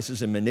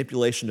sacrifices and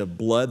manipulation of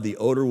blood, the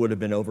odor would have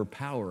been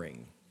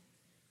overpowering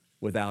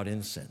without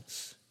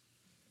incense.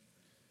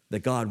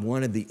 That God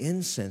wanted the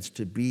incense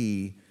to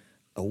be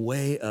a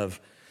way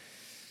of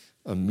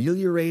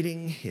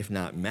ameliorating, if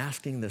not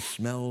masking, the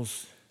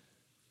smells,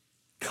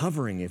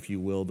 covering, if you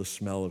will, the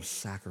smell of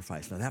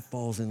sacrifice. Now that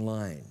falls in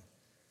line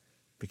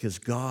because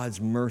God's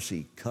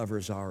mercy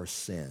covers our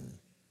sin.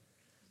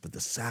 But the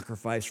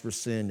sacrifice for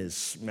sin is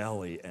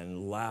smelly and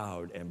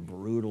loud and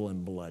brutal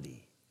and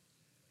bloody.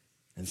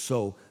 And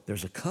so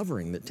there's a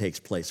covering that takes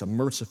place, a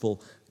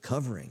merciful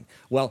covering.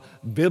 Well,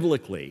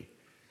 biblically,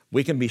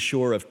 we can be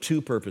sure of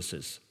 2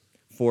 purposes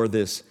for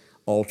this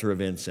altar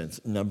of incense.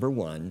 Number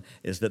 1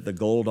 is that the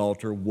gold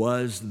altar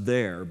was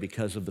there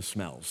because of the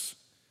smells,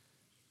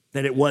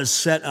 that it was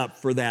set up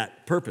for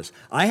that purpose.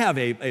 I have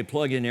a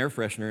plug-in air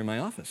freshener in my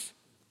office.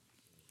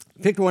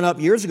 Picked one up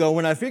years ago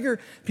when I figure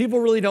people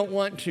really don't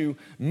want to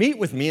meet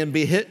with me and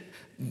be hit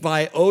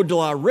by Eau de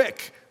la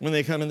Rick when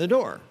they come in the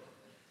door.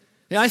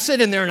 I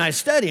sit in there and I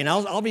study, and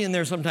I'll be in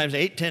there sometimes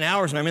 8-10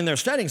 hours, and I'm in there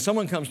studying.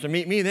 Someone comes to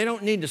meet me. They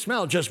don't need to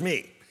smell, just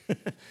me.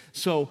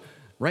 So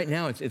right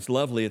now it's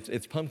lovely.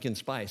 It's pumpkin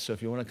spice. So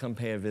if you want to come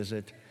pay a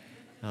visit,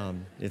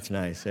 it's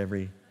nice.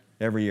 Every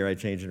year I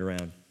change it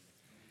around.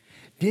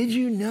 Did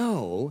you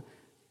know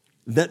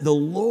that the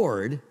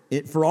Lord,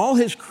 for all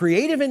his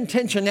creative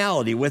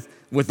intentionality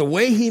with the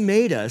way he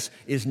made us,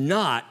 is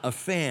not a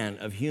fan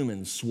of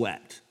human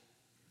sweat?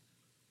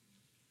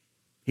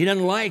 He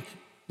doesn't like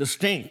the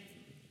stink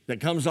that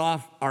comes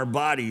off our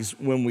bodies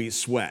when we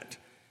sweat.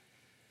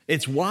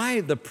 It's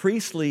why the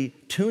priestly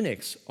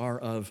tunics are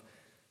of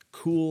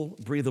cool,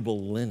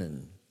 breathable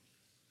linen.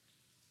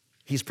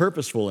 He's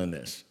purposeful in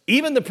this.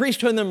 Even the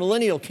priesthood in the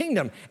millennial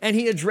kingdom, and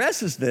he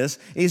addresses this,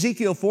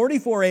 Ezekiel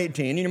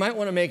 44:18, and you might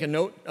want to make a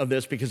note of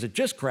this because it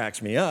just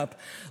cracks me up.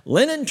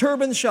 Linen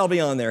turbans shall be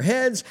on their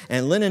heads,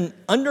 and linen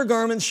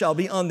undergarments shall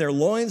be on their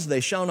loins.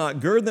 They shall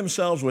not gird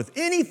themselves with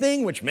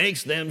anything which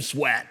makes them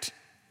sweat.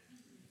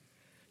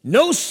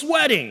 No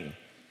sweating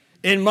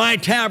in my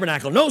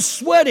tabernacle, no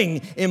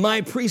sweating in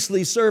my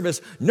priestly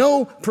service,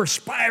 no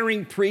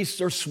perspiring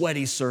priests or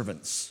sweaty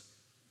servants.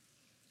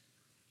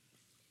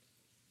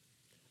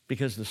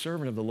 Because the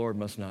servant of the Lord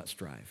must not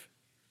strive.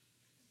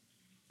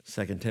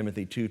 2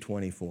 Timothy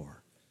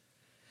 2:24.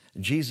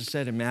 Jesus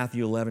said in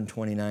Matthew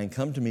 11:29,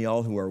 come to me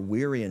all who are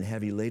weary and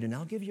heavy laden,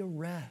 I'll give you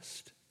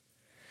rest.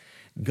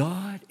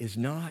 God is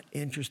not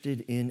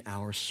interested in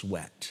our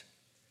sweat.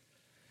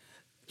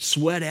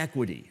 Sweat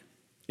equity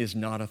is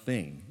not a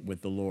thing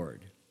with the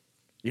Lord.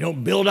 You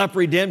don't build up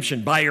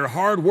redemption by your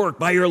hard work,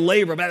 by your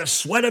labor, by the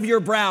sweat of your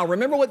brow.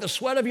 Remember what the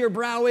sweat of your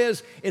brow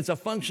is? It's a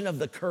function of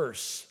the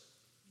curse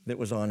that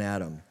was on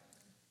Adam.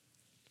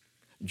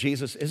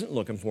 Jesus isn't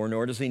looking for,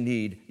 nor does he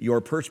need,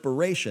 your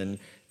perspiration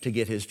to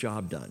get his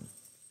job done.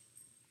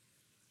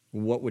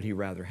 What would he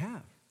rather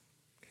have?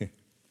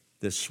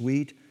 The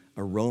sweet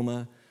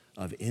aroma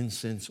of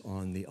incense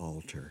on the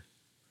altar.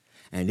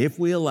 And if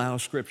we allow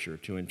Scripture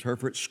to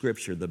interpret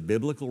Scripture, the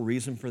biblical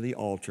reason for the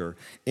altar,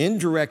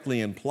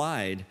 indirectly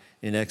implied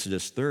in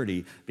Exodus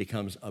 30,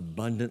 becomes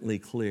abundantly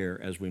clear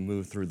as we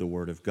move through the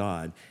Word of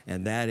God.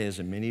 And that is,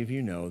 and many of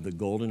you know, the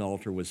golden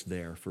altar was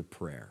there for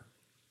prayer.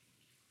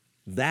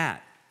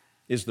 That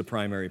is the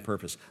primary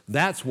purpose.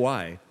 That's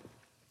why,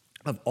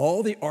 of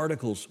all the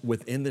articles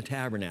within the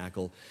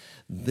tabernacle,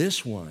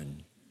 this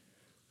one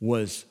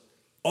was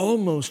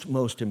almost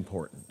most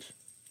important.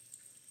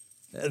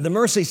 The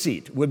mercy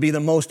seat would be the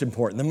most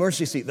important, the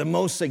mercy seat, the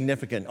most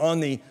significant on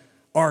the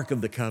Ark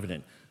of the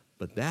Covenant.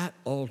 But that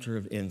altar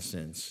of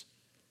incense,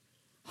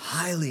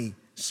 highly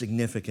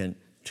significant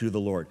to the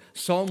Lord.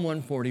 Psalm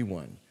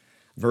 141,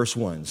 verse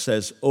 1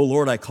 says, O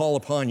Lord, I call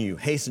upon you,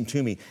 hasten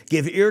to me,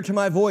 give ear to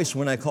my voice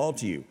when I call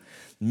to you.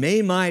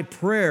 May my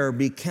prayer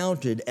be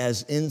counted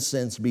as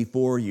incense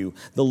before you,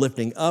 the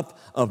lifting up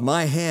of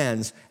my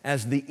hands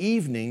as the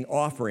evening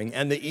offering,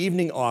 and the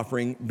evening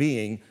offering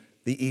being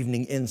the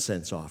evening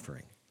incense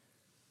offering.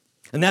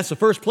 And that's the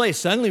first place.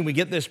 Suddenly we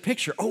get this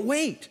picture. Oh,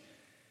 wait.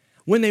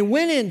 When they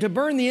went in to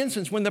burn the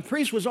incense, when the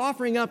priest was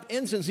offering up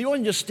incense, he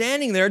wasn't just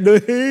standing there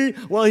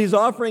while he's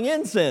offering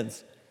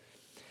incense.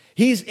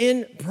 He's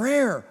in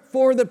prayer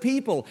for the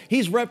people.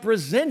 He's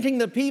representing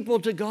the people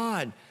to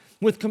God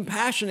with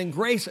compassion and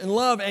grace and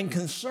love and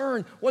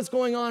concern. What's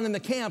going on in the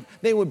camp?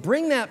 They would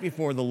bring that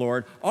before the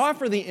Lord,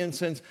 offer the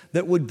incense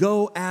that would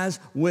go as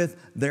with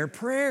their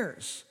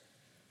prayers.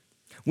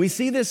 We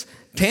see this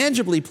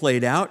tangibly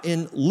played out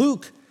in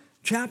Luke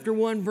chapter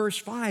 1, verse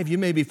 5. You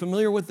may be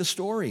familiar with the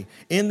story.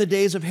 In the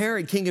days of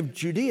Herod, king of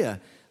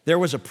Judea, there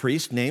was a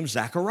priest named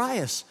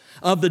Zacharias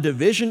of the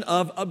division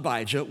of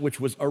Abijah, which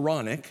was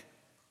Aaronic.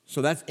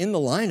 So that's in the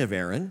line of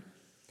Aaron.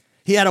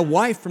 He had a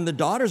wife from the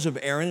daughters of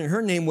Aaron, and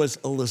her name was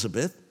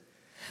Elizabeth.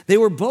 They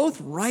were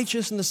both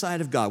righteous in the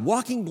sight of God,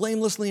 walking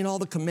blamelessly in all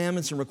the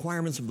commandments and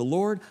requirements of the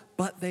Lord,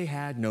 but they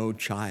had no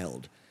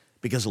child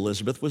because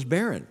Elizabeth was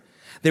barren.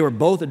 They were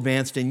both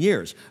advanced in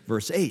years.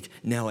 Verse 8,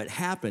 now it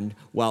happened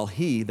while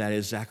he, that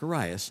is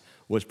Zacharias,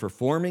 was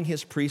performing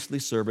his priestly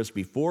service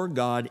before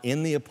God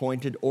in the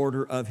appointed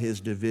order of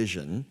his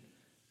division,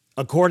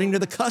 according to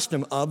the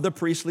custom of the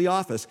priestly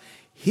office,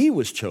 he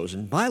was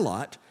chosen by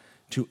lot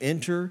to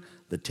enter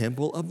the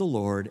temple of the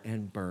Lord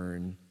and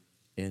burn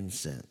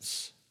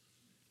incense.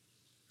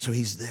 So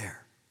he's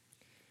there.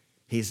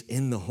 He's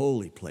in the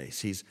holy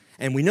place.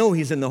 And we know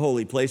he's in the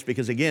holy place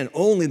because, again,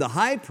 only the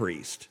high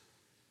priest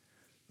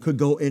could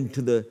go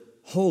into the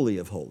Holy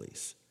of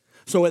Holies.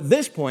 So at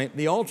this point,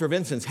 the altar of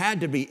incense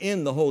had to be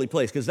in the holy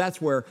place because that's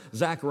where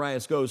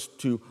Zacharias goes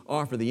to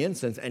offer the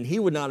incense, and he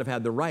would not have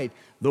had the right.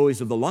 Though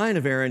he's of the line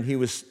of Aaron, he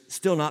was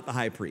still not the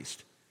high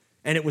priest.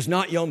 And it was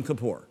not Yom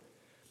Kippur.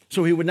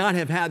 So he would not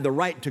have had the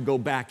right to go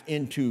back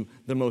into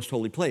the most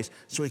holy place.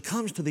 So he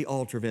comes to the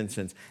altar of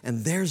incense,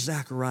 and there's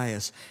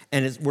Zacharias.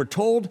 And we're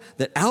told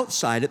that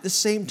outside at the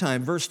same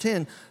time, verse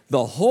 10,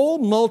 the whole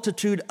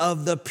multitude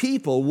of the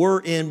people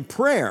were in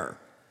prayer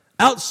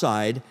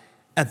outside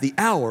at the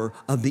hour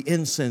of the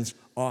incense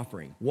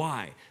offering.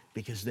 Why?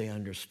 Because they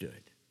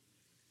understood.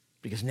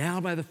 Because now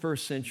by the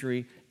first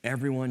century,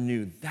 everyone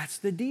knew that's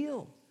the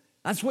deal.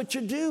 That's what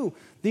you do.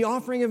 The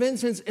offering of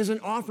incense is an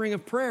offering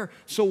of prayer.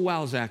 So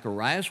while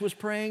Zacharias was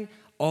praying,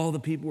 all the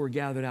people were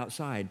gathered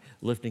outside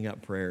lifting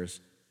up prayers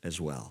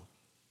as well.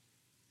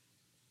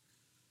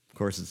 Of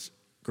course, it's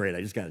great.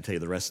 I just got to tell you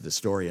the rest of the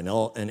story.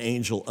 An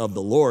angel of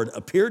the Lord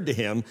appeared to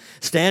him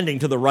standing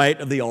to the right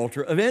of the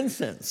altar of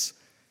incense.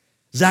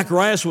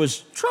 Zacharias was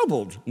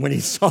troubled when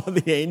he saw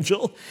the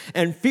angel,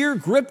 and fear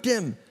gripped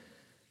him.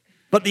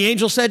 But the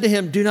angel said to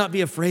him, do not be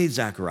afraid,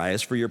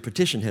 Zacharias, for your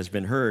petition has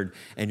been heard,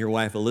 and your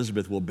wife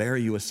Elizabeth will bear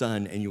you a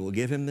son, and you will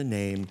give him the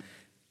name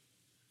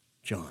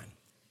John.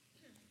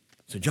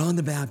 So John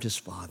the Baptist's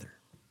father.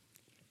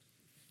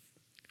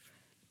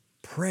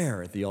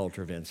 Prayer at the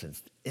altar of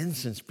incense.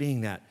 Incense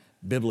being that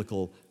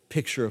biblical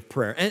picture of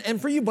prayer.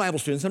 And for you Bible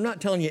students, I'm not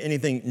telling you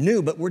anything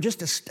new, but we're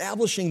just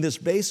establishing this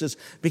basis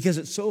because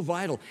it's so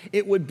vital.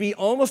 It would be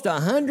almost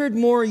 100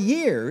 more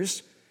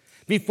years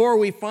before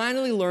we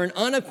finally learn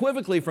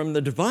unequivocally from the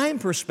divine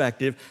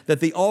perspective that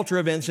the altar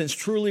of incense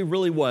truly,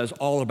 really was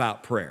all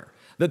about prayer.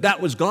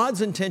 That was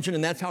God's intention,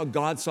 and that's how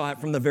God saw it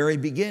from the very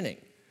beginning.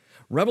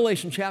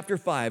 Revelation chapter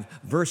 5,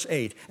 verse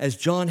 8, as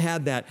John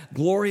had that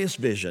glorious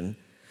vision,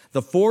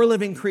 the 4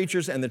 living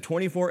creatures and the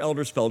 24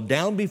 elders fell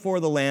down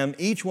before the Lamb,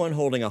 each one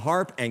holding a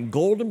harp and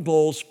golden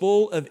bowls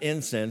full of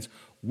incense,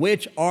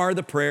 which are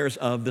the prayers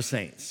of the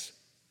saints.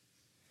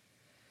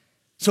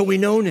 So we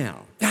know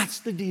now, that's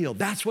the deal.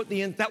 That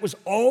was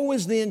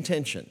always the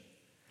intention.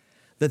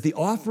 That the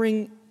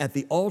offering at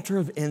the altar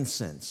of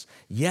incense,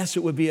 yes,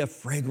 it would be a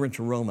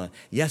fragrant aroma.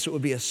 Yes, it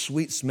would be a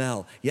sweet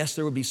smell. Yes,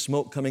 there would be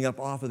smoke coming up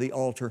off of the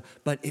altar,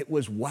 but it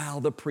was while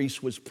the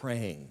priest was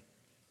praying.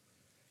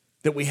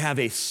 That we have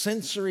a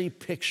sensory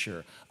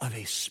picture of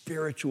a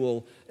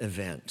spiritual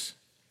event.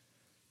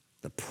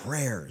 The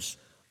prayers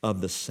of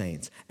the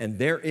saints. And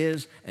there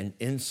is an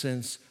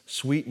incense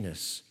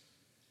sweetness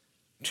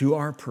to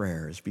our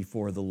prayers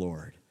before the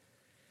Lord.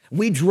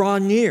 We draw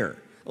near.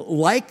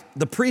 Like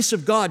the priests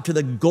of God to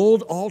the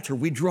gold altar,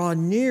 we draw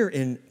near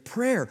in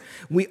prayer.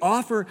 We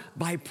offer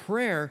by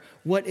prayer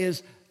what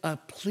is a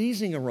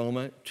pleasing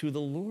aroma to the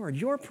Lord,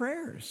 your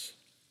prayers.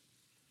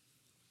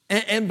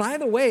 And by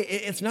the way,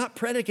 it's not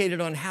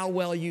predicated on how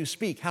well you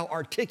speak, how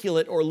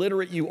articulate or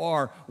literate you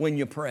are when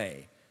you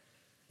pray.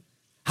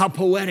 How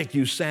poetic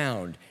you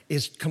sound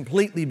is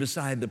completely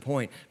beside the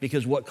point,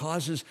 because what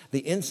causes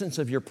the incense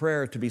of your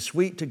prayer to be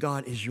sweet to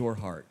God is your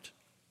heart.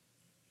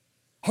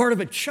 Heart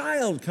of a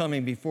child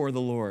coming before the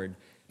Lord.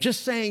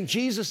 Just saying,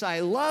 Jesus,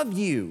 I love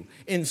you,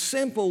 in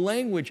simple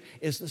language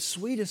is the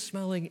sweetest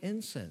smelling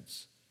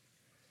incense.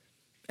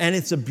 And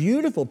it's a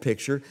beautiful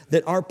picture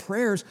that our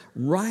prayers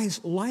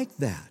rise like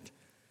that.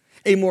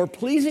 A more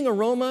pleasing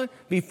aroma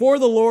before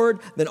the Lord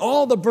than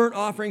all the burnt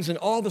offerings and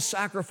all the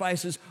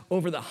sacrifices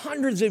over the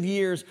hundreds of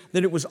years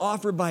that it was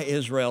offered by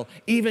Israel.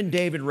 Even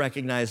David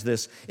recognized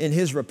this in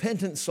his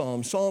repentant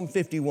psalm, Psalm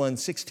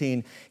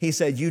 51:16. He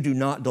said, you do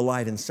not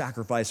delight in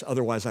sacrifice,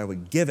 otherwise I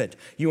would give it.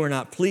 You are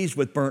not pleased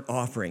with burnt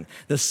offering.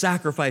 The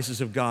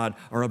sacrifices of God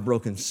are a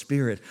broken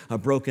spirit, a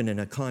broken and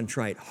a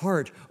contrite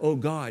heart. Oh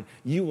God,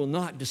 you will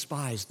not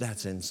despise.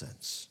 That's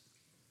incense.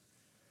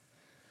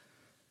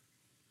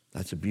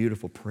 That's a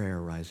beautiful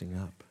prayer rising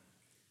up.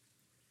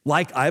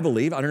 Like, I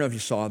believe, I don't know if you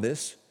saw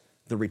this,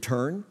 the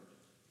return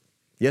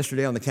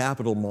yesterday on the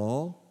Capitol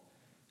Mall,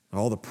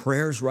 all the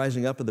prayers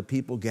rising up of the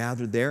people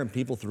gathered there and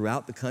people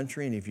throughout the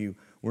country. And if you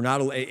were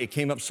not, it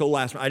came up so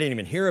last, I didn't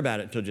even hear about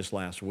it until just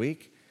last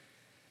week.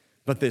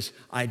 But this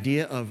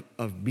idea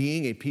of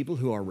being a people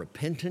who are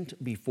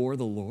repentant before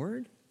the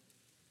Lord,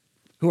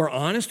 who are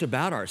honest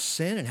about our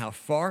sin and how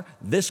far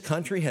this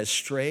country has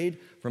strayed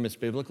from its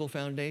biblical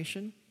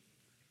foundation.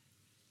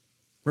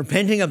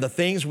 Repenting of the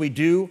things we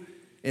do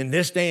in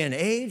this day and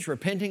age,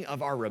 repenting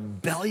of our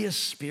rebellious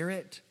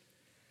spirit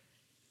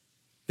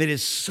that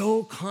is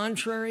so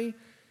contrary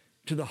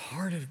to the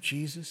heart of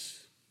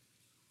Jesus.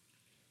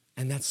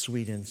 And that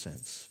sweet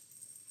incense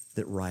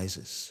that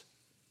rises.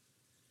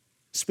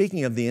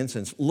 Speaking of the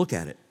incense, look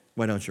at it.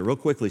 Why don't you real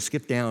quickly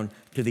skip down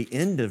to the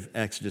end of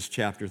Exodus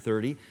chapter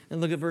 30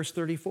 and look at verse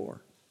 34.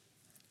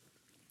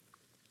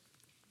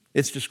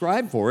 It's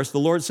described for us. The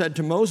Lord said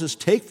to Moses,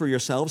 take for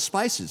yourselves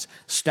spices,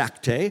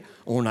 stacte,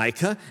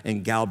 onycha,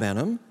 and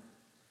galbanum.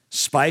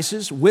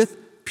 Spices with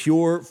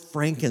pure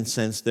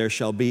frankincense there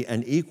shall be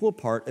an equal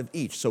part of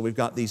each. So we've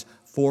got these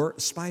 4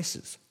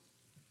 spices.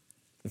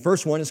 The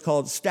first one is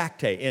called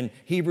stacte, in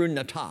Hebrew,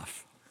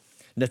 nataf.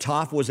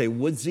 Nataf was a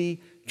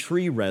woodsy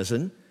tree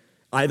resin,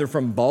 either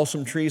from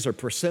balsam trees or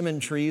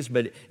persimmon trees,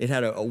 but it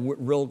had a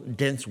real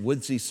dense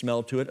woodsy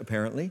smell to it,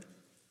 apparently.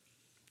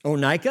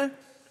 Onycha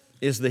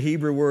is the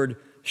Hebrew word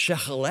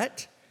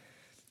shechelet,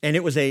 and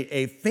it was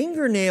a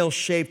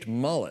fingernail-shaped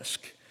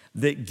mollusk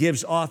that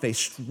gives off a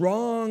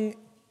strong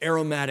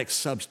aromatic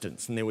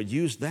substance, and they would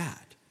use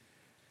that.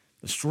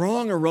 The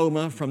strong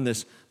aroma from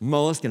this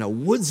mollusk and a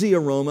woodsy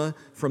aroma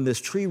from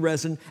this tree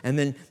resin, and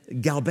then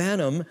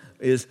galbanum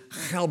is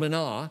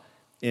chalbanah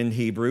in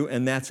Hebrew,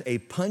 and that's a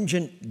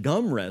pungent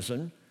gum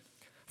resin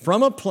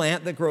from a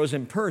plant that grows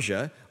in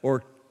Persia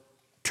or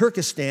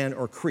Turkestan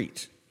or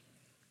Crete.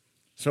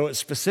 So it's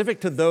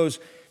specific to those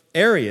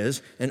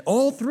areas. And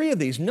all 3 of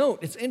these,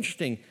 note, it's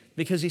interesting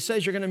because he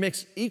says you're going to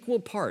mix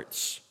equal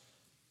parts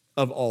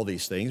of all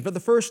these things. But the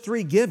first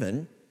 3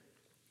 given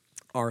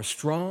are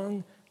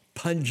strong,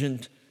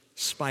 pungent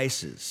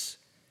spices.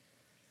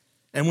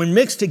 And when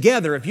mixed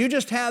together, if you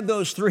just had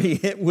those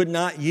 3, it would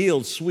not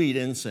yield sweet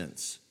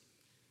incense.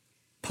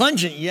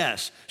 Pungent,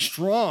 yes.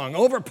 Strong,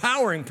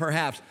 overpowering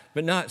perhaps,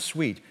 but not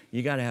sweet.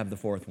 You got to have the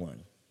 4th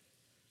one,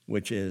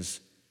 which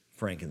is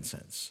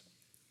frankincense.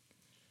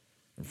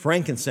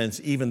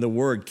 Frankincense, even the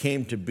word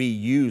came to be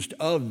used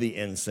of the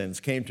incense,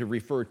 came to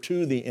refer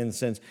to the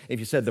incense. If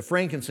you said the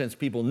frankincense,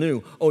 people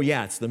knew, oh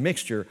yeah, it's the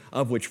mixture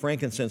of which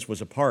frankincense was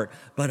a part,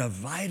 but a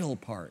vital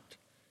part.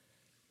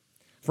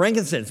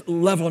 Frankincense,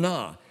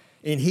 levonah,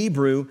 in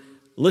Hebrew,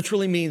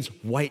 literally means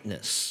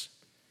whiteness.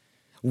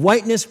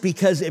 Whiteness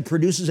because it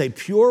produces a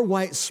pure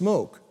white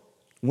smoke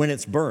when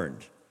it's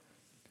burned.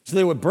 So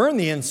they would burn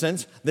the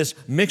incense, this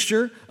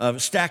mixture of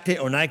stacte,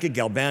 onycha,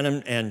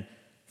 galbanum, and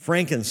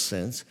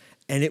frankincense,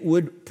 and it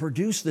would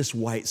produce this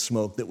white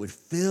smoke that would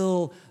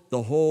fill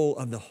the whole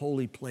of the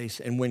holy place,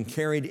 and when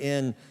carried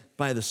in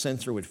by the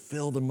censer would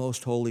fill the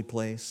most holy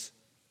place.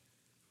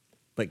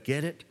 But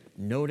get it,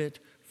 note it,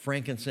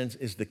 frankincense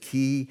is the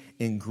key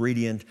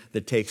ingredient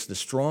that takes the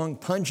strong,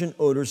 pungent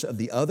odors of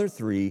the other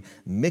three,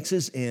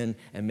 mixes in,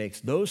 and makes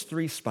those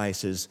three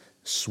spices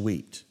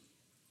sweet.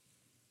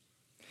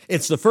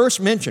 It's the first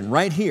mention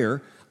right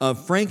here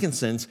of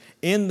frankincense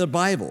in the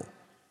Bible,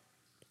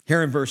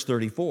 here in verse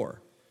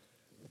 34.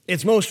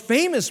 Its most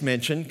famous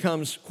mention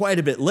comes quite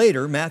a bit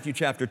later, Matthew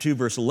chapter 2,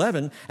 verse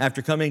 11.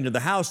 After coming to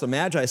the house, the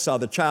Magi saw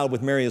the child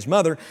with Mary his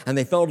mother, and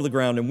they fell to the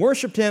ground and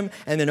worshiped him,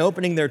 and then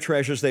opening their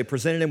treasures, they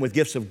presented him with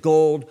gifts of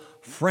gold,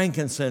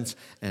 frankincense,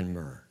 and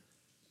myrrh.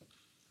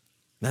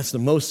 That's the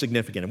most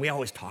significant, and we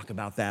always talk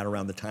about that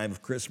around the time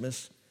of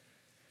Christmas.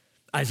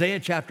 Isaiah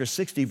chapter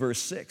 60,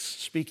 verse 6,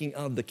 speaking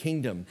of the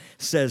kingdom,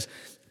 says,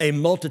 a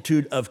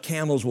multitude of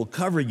camels will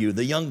cover you,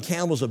 the young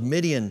camels of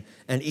Midian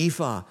and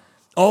Ephah.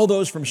 All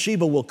those from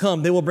Sheba will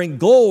come. They will bring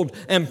gold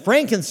and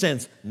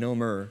frankincense, no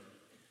myrrh.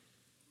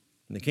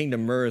 In the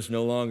kingdom, myrrh is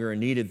no longer a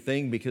needed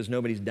thing because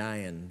nobody's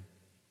dying.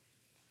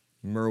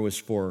 Myrrh was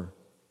for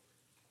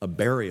a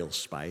burial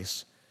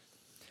spice.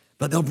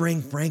 But they'll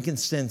bring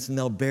frankincense and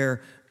they'll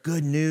bear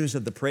good news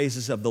of the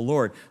praises of the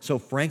Lord. So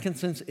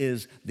frankincense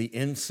is the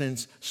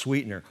incense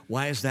sweetener.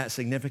 Why is that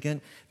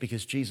significant?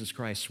 Because Jesus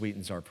Christ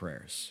sweetens our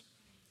prayers.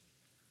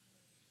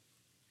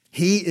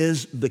 He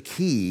is the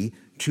key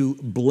to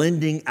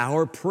blending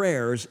our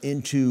prayers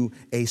into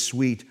a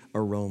sweet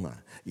aroma.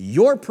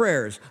 Your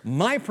prayers,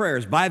 my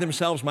prayers by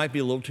themselves might be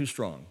a little too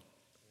strong.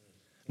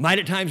 Might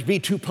at times be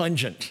too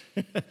pungent.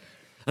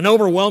 An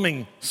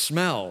overwhelming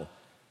smell.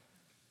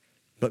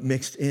 But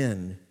mixed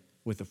in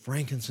with the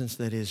frankincense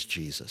that is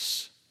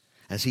Jesus.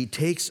 As he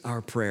takes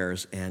our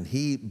prayers and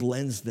he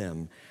blends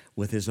them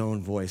with his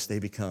own voice, they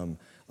become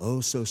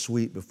oh so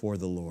sweet before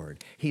the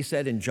Lord. He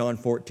said in John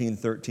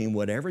 14:13,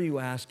 whatever you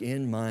ask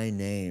in my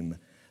name,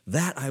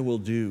 that I will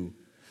do,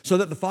 so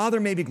that the Father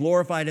may be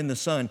glorified in the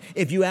Son.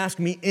 If you ask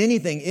me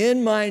anything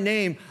in my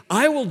name,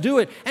 I will do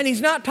it. And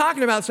he's not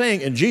talking about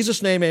saying, in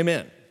Jesus' name,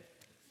 amen.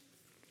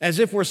 As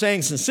if we're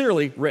saying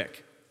sincerely,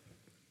 Rick.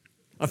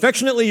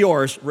 Affectionately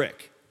yours,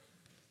 Rick.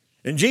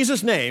 In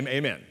Jesus' name,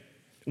 amen.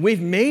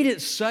 We've made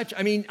it such,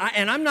 and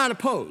I'm not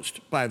opposed,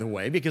 by the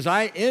way, because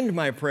I end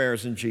my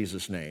prayers in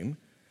Jesus' name.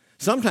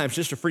 Sometimes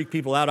just to freak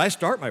people out, I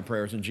start my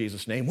prayers in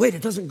Jesus' name. Wait,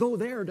 it doesn't go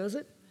there, does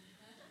it?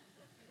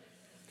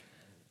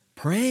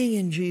 Praying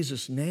in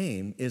Jesus'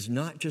 name is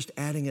not just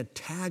adding a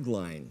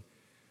tagline.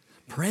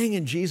 Praying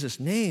in Jesus'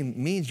 name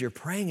means you're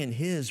praying in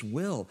his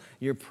will.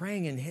 You're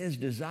praying in his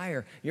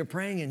desire. You're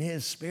praying in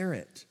his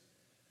spirit.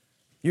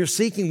 You're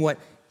seeking what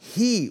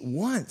he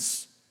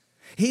wants.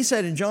 He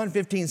said in John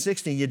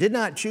 15:16, you did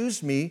not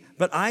choose me,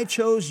 but I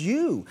chose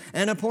you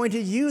and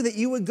appointed you that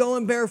you would go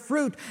and bear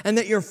fruit and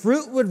that your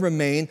fruit would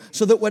remain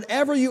so that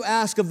whatever you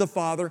ask of the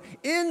Father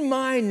in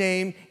my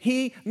name,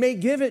 he may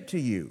give it to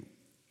you.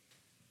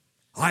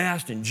 I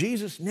asked in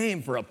Jesus'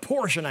 name for a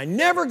portion. I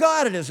never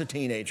got it as a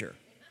teenager.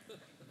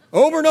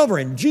 Over and over,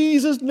 in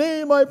Jesus'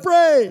 name I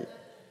pray.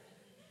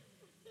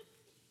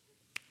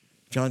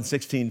 John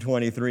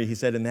 16:23, he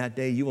said, in that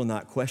day you will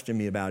not question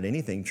me about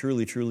anything.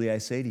 Truly, truly, I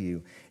say to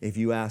you, if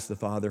you ask the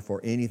Father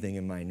for anything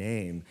in my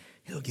name,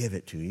 he'll give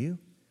it to you.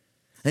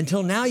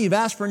 Until now you've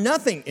asked for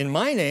nothing in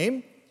my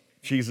name,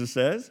 Jesus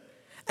says.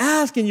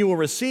 Ask and you will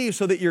receive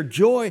so that your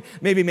joy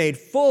may be made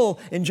full.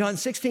 In John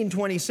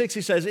 16:26,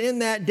 he says, in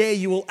that day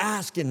you will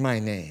ask in my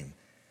name.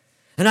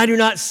 And I do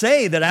not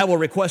say that I will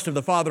request of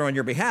the Father on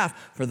your behalf,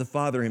 for the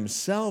Father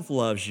himself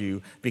loves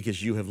you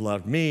because you have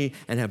loved me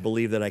and have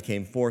believed that I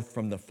came forth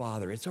from the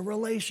Father. It's a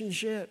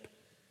relationship.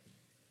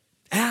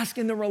 Ask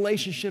in the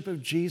relationship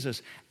of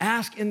Jesus.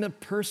 Ask in the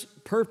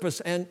purpose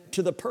and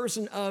to the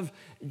person of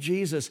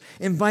Jesus.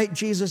 Invite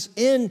Jesus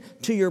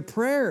into your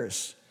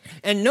prayers.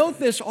 And note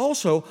this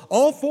also,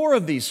 all four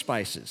of these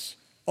spices,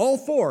 all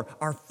four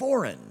are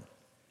foreign.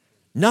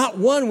 Not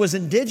one was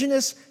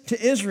indigenous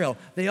to Israel.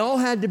 They all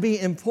had to be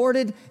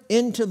imported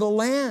into the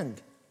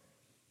land.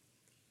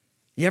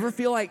 You ever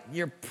feel like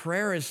your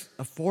prayer is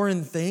a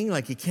foreign thing,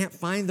 like you can't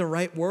find the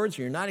right words,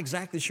 or you're not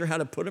exactly sure how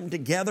to put them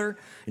together?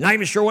 You're not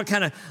even sure what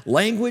kind of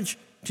language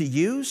to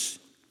use?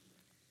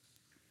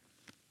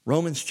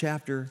 Romans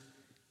chapter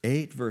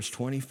 8, verse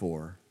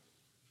 24.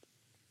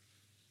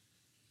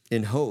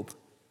 In hope,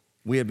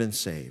 we have been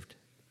saved.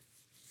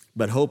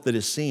 But hope that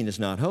is seen is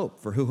not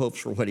hope, for who hopes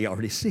for what he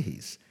already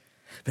sees?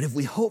 But if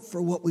we hope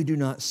for what we do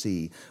not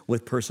see,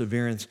 with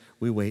perseverance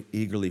we wait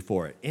eagerly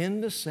for it. In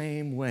the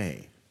same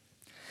way,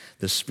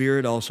 the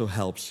Spirit also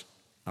helps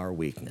our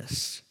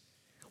weakness.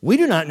 We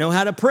do not know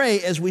how to pray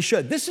as we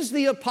should. This is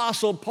the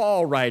Apostle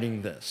Paul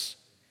writing this.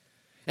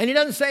 And he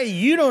doesn't say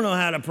you don't know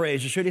how to pray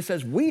as you should. He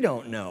says we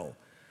don't know.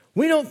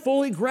 We don't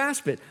fully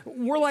grasp it.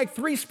 We're like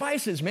three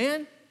spices,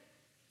 man.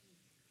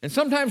 And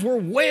sometimes we're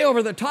way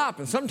over the top,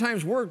 and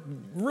sometimes we're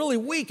really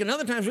weak, and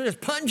other times we're just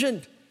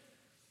pungent.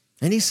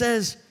 And he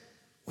says,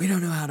 we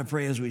don't know how to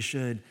pray as we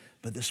should,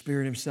 but the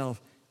Spirit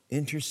himself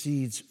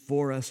intercedes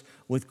for us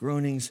with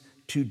groanings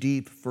too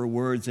deep for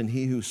words, and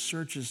he who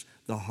searches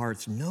the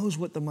hearts knows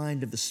what the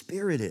mind of the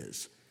Spirit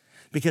is,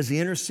 because he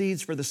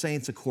intercedes for the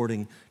saints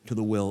according to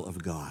the will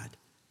of God.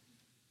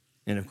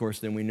 And of course,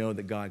 then we know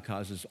that God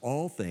causes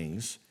all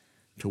things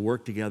to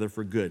work together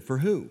for good. For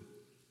who?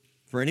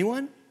 For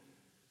anyone?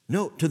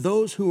 No, to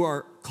those who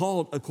are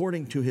called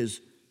according to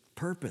his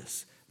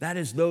purpose. That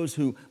is, those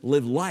who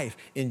live life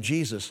in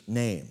Jesus'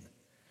 name,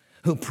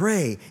 who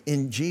pray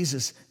in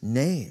Jesus'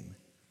 name.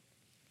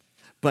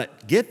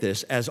 But get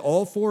this, as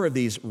all four of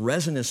these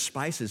resinous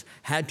spices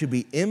had to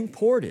be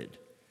imported.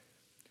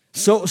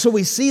 So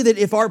we see that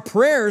if our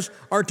prayers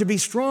are to be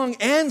strong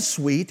and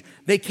sweet,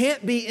 they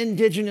can't be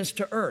indigenous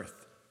to earth.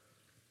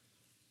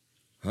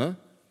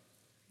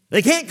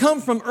 They can't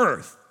come from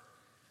earth.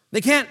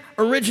 They can't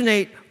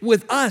originate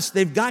with us.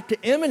 They've got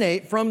to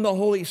emanate from the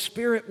Holy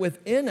Spirit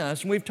within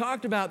us. And we've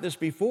talked about this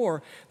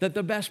before, that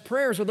the best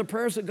prayers are the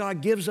prayers that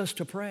God gives us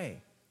to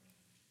pray.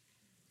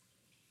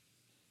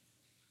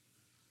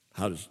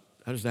 How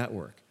does that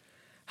work?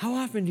 How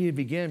often do you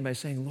begin by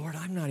saying, Lord,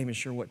 I'm not even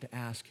sure what to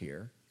ask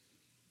here?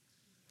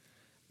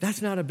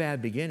 That's not a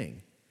bad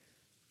beginning.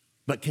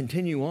 But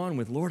continue on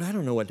with, Lord, I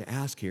don't know what to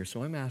ask here,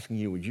 so I'm asking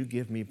you, would you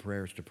give me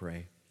prayers to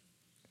pray?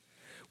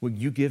 Would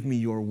you give me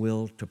your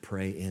will to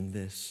pray in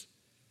this?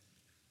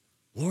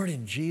 Lord,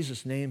 in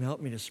Jesus' name,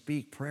 help me to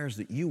speak prayers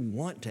that you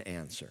want to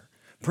answer,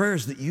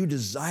 prayers that you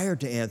desire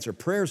to answer,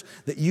 prayers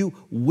that you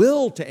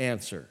will to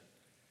answer.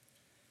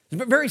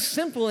 It's very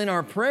simple in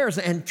our prayers,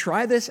 and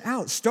try this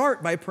out.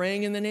 Start by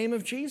praying in the name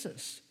of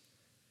Jesus.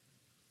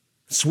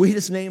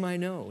 Sweetest name I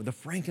know, the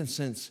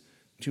frankincense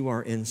to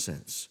our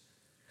incense.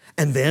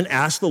 And then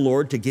ask the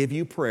Lord to give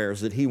you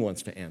prayers that he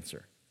wants to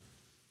answer.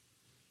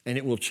 And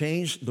it will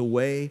change the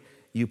way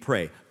you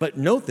pray. But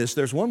note this,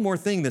 there's one more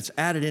thing that's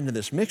added into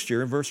this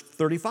mixture in verse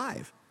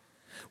 35.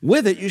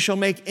 With it you shall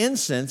make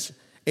incense,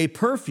 a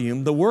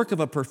perfume, the work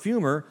of a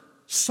perfumer,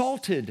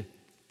 salted,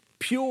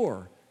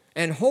 pure,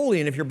 and holy.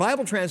 And if your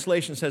Bible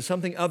translation says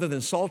something other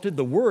than salted,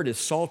 the word is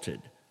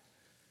salted.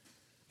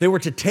 They were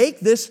to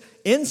take this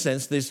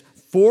incense, these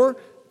 4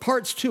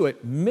 parts to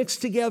it,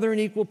 mixed together in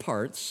equal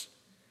parts,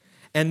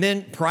 and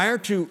then prior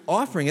to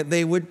offering it,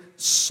 they would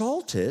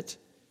salt it.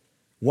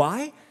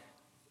 Why?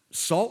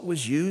 Salt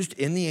was used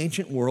in the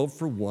ancient world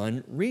for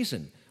one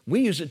reason.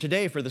 We use it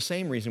today for the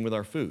same reason with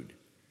our food.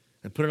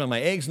 I put it on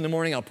my eggs in the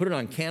morning, I'll put it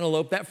on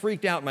cantaloupe. That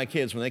freaked out my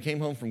kids when they came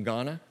home from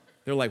Ghana.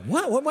 They're like,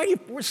 what?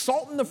 We're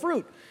salting the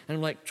fruit. And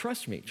I'm like,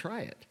 trust me,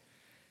 try it.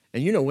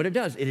 And you know what it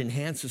does? It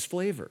enhances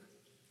flavor.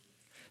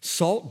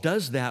 Salt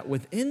does that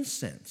with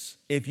incense.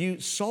 If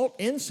you salt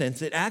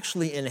incense, it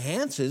actually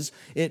enhances,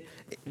 it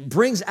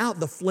brings out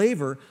the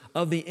flavor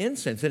of the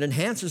incense. It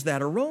enhances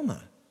that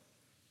aroma.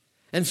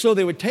 And so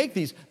they would take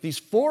these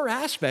 4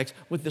 aspects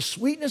with the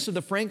sweetness of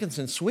the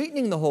frankincense,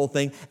 sweetening the whole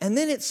thing, and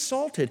then it's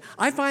salted.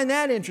 I find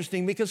that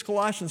interesting because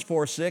Colossians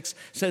 4:6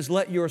 says,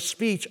 let your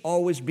speech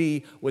always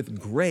be with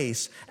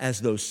grace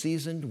as though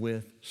seasoned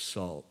with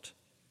salt,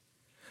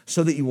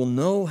 so that you will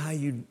know how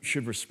you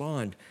should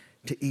respond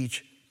to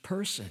each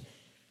person.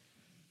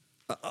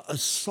 A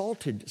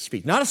salted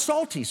speech, not a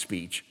salty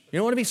speech. You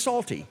don't want to be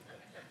salty.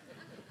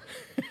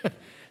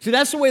 See,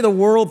 that's the way the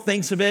world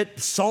thinks of it.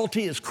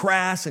 Salty is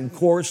crass and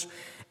coarse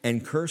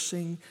and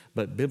cursing,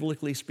 but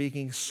biblically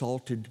speaking,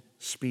 salted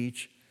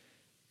speech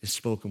is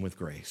spoken with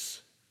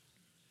grace.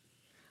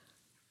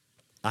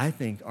 I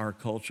think our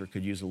culture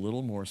could use a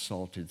little more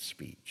salted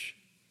speech.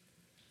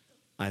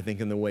 I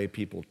think in the way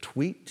people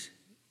tweet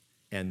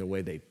and the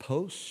way they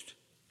post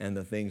and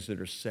the things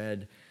that are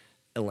said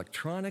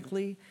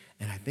electronically,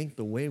 and I think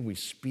the way we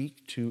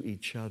speak to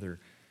each other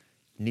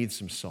needs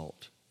some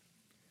salt.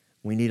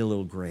 We need a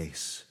little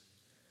grace.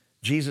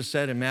 Jesus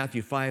said in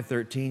Matthew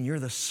 5:13, you're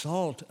the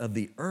salt of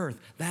the earth.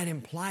 That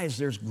implies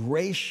there's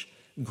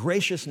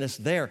graciousness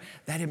there.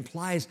 That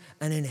implies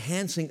an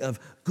enhancing of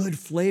good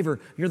flavor.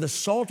 You're the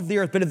salt of the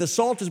earth. But if the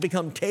salt has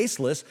become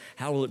tasteless,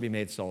 how will it be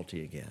made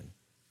salty again?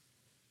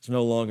 It's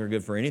no longer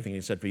good for anything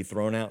except to be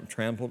thrown out and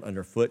trampled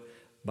underfoot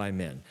by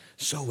men.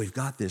 So we've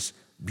got this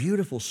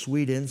beautiful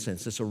sweet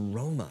incense, this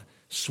aroma,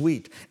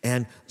 sweet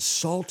and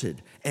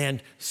salted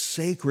and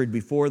sacred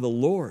before the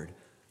Lord,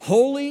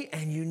 holy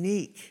and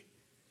unique,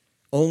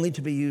 only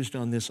to be used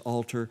on this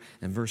altar.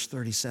 And verse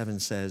 37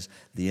 says,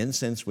 the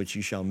incense which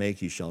you shall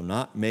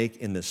not make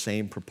in the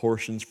same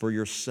proportions for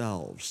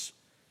yourselves.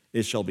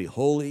 It shall be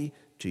holy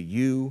to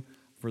you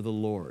for the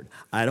Lord.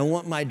 I don't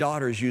want my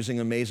daughters using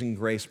Amazing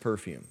Grace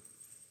perfume.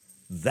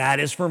 That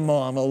is for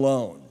mom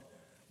alone.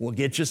 We'll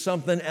get you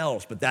something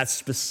else, but that's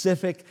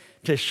specific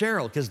to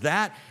Cheryl, because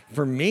that,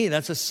 for me,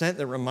 that's a scent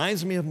that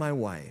reminds me of my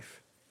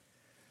wife.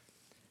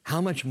 How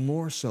much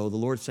more so the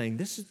Lord's saying,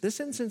 this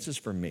incense is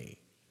for me.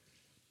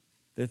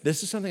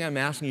 This is something I'm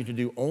asking you to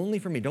do only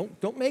for me.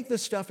 Don't make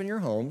this stuff in your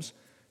homes.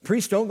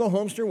 Priests, don't go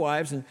home to your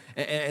wives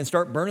and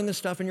start burning this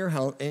stuff in your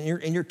house,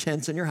 in your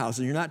tents, in your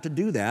houses. You're not to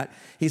do that.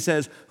 He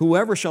says,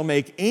 whoever shall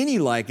make any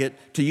like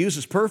it to use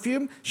as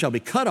perfume shall be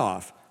cut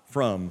off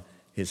from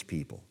his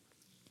people.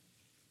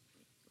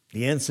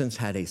 The incense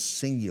had a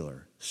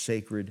singular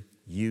sacred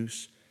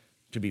use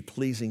to be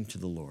pleasing to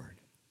the Lord.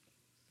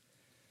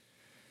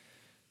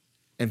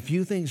 And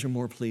few things are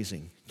more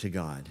pleasing to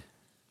God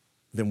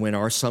than when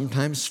our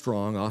sometimes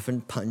strong,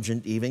 often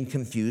pungent, even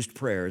confused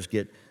prayers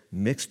get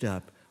mixed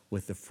up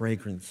with the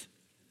fragrance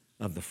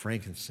of the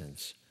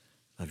frankincense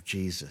of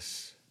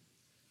Jesus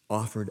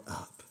offered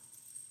up.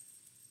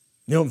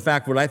 You know, in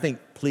fact, what I think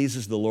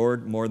pleases the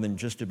Lord more than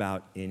just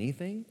about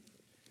anything,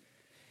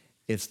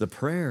 it's the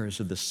prayers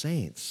of the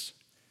saints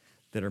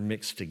that are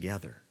mixed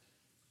together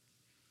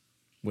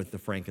with the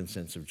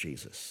frankincense of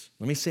Jesus.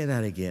 Let me say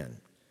that again.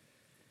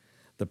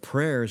 The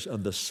prayers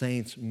of the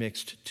saints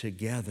mixed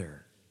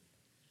together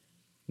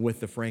with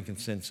the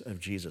frankincense of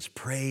Jesus,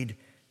 prayed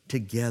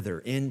together,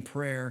 in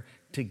prayer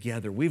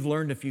together. We've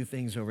learned a few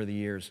things over the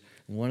years.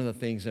 One of the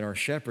things in our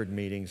shepherd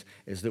meetings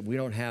is that we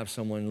don't have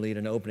someone lead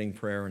an opening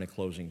prayer and a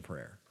closing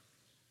prayer.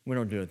 We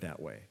don't do it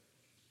that way.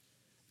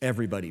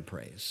 Everybody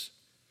prays.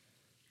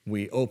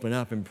 We open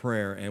up in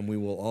prayer and we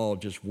will all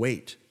just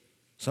wait.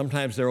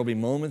 Sometimes there will be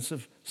moments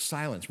of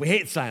silence. We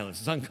hate silence.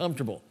 It's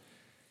uncomfortable.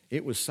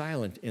 It was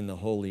silent in the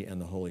Holy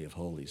and the Holy of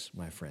Holies,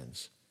 my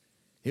friends.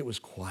 It was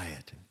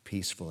quiet and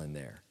peaceful in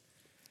there.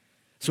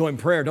 So in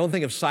prayer, don't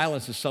think of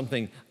silence as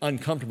something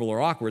uncomfortable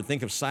or awkward.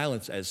 Think of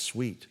silence as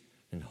sweet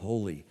and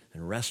holy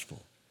and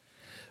restful.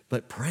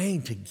 But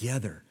praying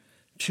together,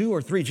 2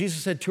 or 3,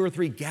 Jesus said 2 or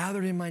 3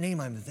 gathered in my name,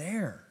 I'm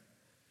there.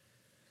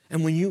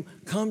 And when you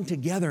come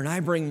together and I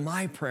bring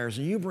my prayers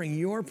and you bring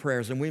your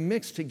prayers and we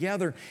mix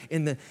together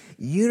in the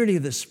unity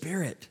of the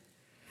Spirit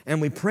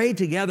and we pray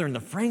together and the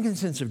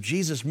frankincense of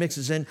Jesus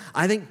mixes in,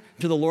 I think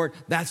to the Lord,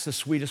 that's the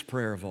sweetest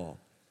prayer of all.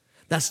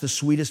 That's the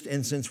sweetest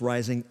incense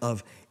rising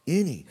of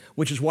any,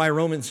 which is why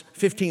Romans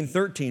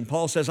 15:13,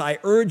 Paul says, I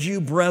urge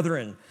you,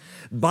 brethren,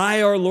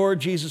 by our Lord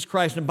Jesus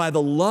Christ and by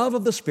the love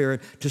of the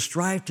Spirit, to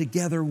strive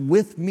together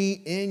with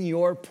me in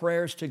your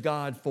prayers to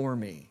God for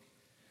me.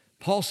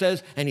 Paul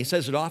says, and he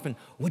says it often,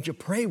 would you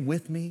pray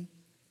with me?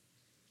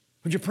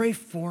 Would you pray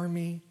for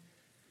me?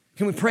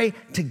 Can we pray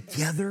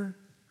together?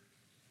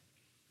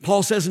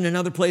 Paul says in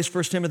another place,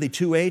 1 Timothy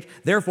 2:8,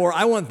 therefore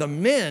I want the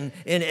men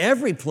in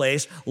every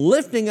place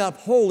lifting up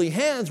holy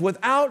hands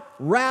without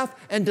wrath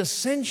and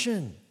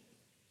dissension.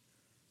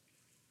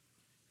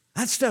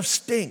 That stuff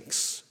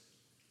stinks.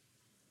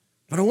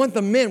 But I want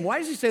the men. Why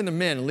does he say the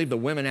men and leave the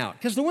women out?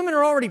 Because the women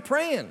are already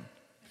praying.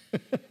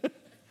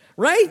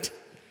 Right?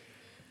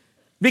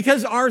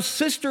 Because our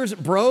sisters,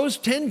 bros,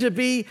 tend to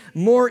be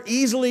more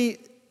easily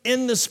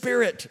in the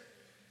Spirit.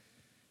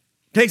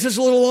 Takes us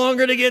a little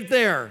longer to get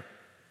there.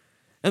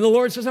 And the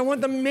Lord says, I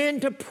want the men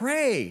to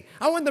pray.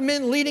 I want the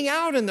men leading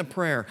out in the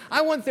prayer.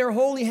 I want their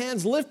holy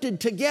hands lifted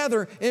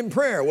together in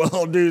prayer.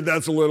 Well, dude,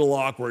 that's a little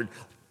awkward.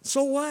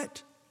 So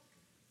what?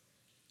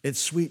 It's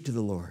sweet to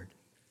the Lord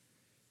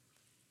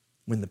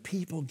when the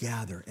people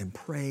gather and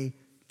pray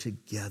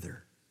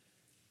together.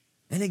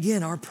 And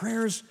again, our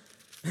prayers,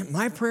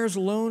 my prayers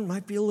alone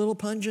might be a little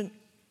pungent.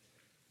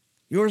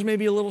 Yours may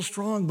be a little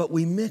strong, but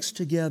we mix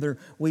together.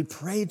 We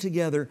pray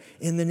together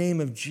in the name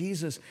of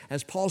Jesus.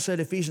 As Paul said,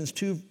 Ephesians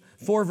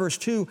 4 verse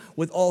 2,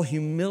 with all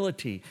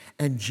humility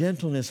and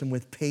gentleness and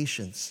with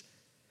patience,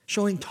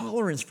 showing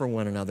tolerance for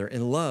one another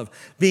in love,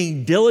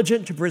 being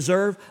diligent to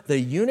preserve the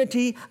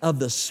unity of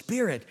the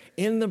Spirit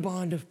in the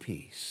bond of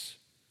peace.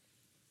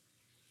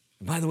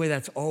 By the way,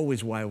 that's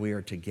always why we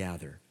are to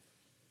gather.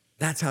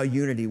 That's how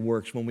unity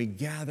works, when we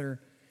gather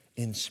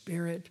in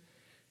spirit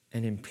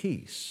and in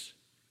peace.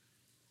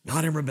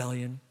 Not in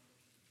rebellion,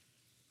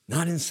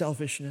 not in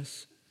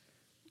selfishness,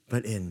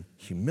 but in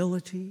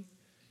humility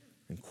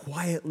and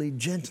quietly,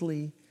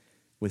 gently,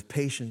 with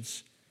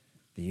patience,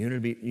 the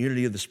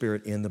unity of the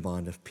Spirit in the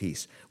bond of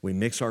peace. We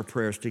mix our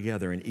prayers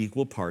together in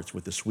equal parts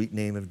with the sweet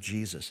name of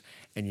Jesus.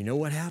 And you know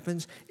what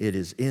happens? It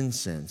is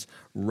incense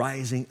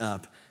rising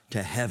up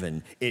to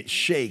heaven. It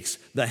shakes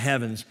the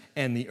heavens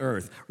and the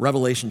earth.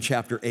 Revelation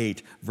chapter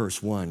 8,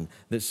 verse 1,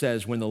 that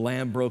says, when the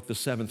Lamb broke the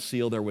 7th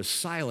seal, there was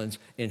silence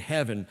in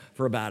heaven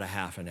for about a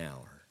half an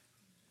hour,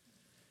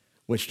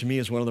 which to me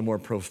is one of the more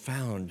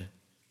profound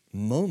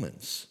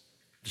moments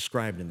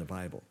described in the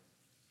Bible.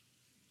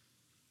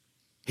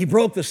 He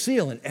broke the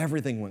seal and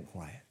everything went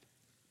quiet.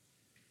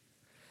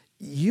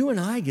 You and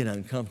I get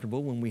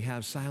uncomfortable when we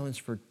have silence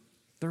for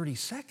 30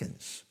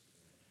 seconds.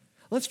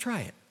 Let's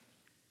try it.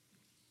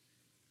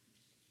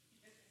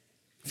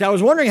 See, I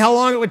was wondering how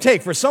long it would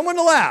take for someone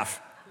to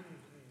laugh.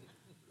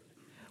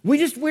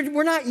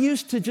 We're not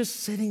used to just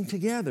sitting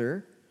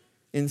together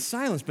in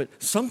silence, but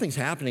something's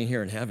happening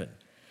here in heaven.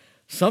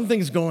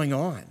 Something's going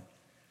on.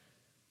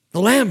 The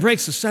Lamb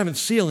breaks the 7th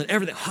seal and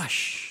everything,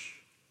 hush.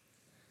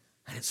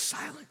 And it's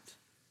silent.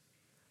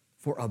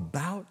 For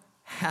about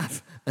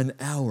half an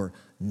hour,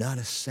 not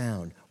a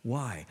sound.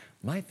 Why?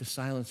 Might the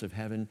silence of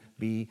heaven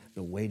be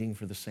the waiting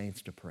for the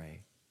saints to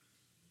pray?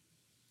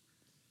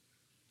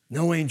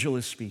 No angel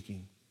is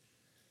speaking.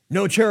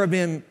 No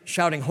cherubim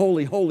shouting,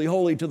 holy, holy,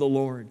 holy to the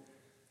Lord.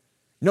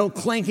 No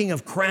clanking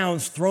of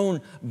crowns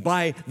thrown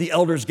by the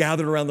elders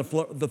gathered around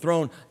the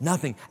throne.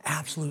 Nothing.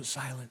 Absolute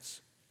silence.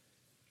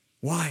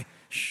 Why?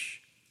 Shh.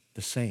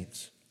 The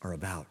saints are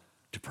about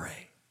to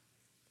pray.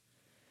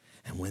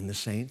 And when the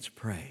saints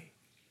pray,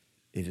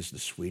 it is the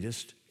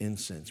sweetest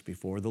incense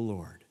before the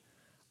Lord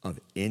of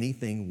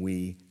anything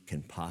we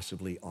can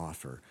possibly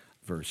offer.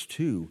 Verse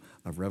 2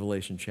 of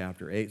Revelation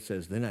chapter 8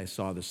 says, "Then I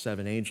saw the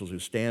 7 angels who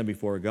stand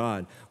before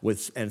God,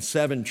 and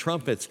 7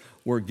 trumpets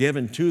were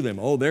given to them."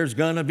 Oh, there's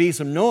going to be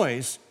some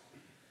noise.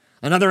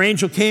 "Another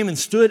angel came and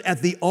stood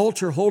at the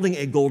altar holding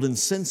a golden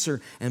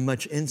censer, and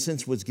much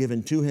incense was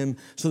given to him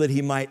so that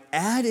he might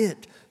add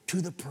it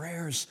to the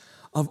prayers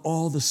of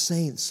all the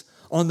saints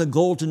on the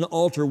golden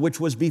altar which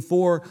was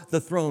before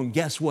the throne."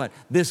 Guess what?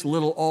 This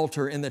little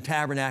altar in the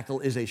tabernacle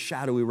is a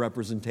shadowy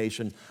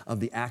representation of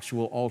the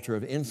actual altar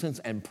of incense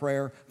and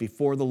prayer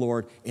before the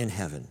Lord in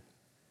heaven.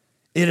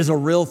 It is a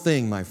real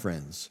thing, my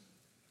friends.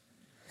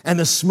 And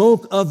the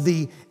smoke of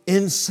the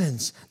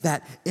incense,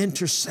 that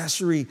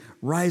intercessory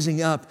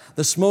rising up,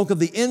 the smoke of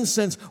the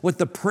incense with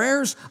the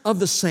prayers of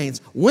the saints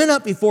went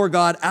up before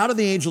God out of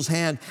the angel's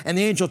hand. And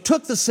the angel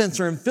took the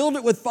censer and filled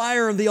it with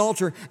fire of the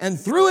altar and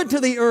threw it to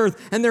the earth.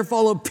 And there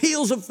followed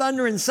peals of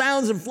thunder and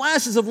sounds and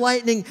flashes of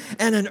lightning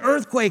and an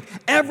earthquake,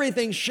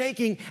 everything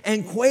shaking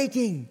and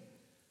quaking.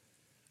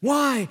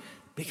 Why?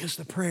 Because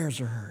the prayers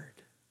are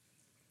heard.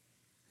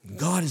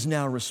 God is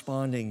now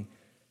responding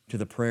to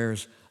the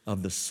prayers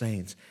of the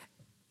saints.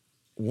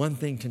 One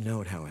thing to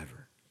note,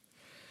 however,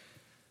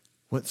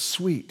 what's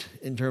sweet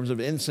in terms of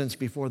incense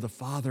before the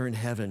Father in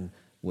heaven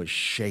was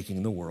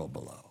shaking the world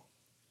below.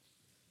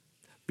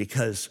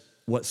 Because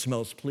what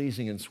smells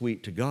pleasing and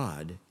sweet to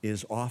God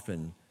is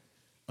often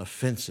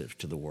offensive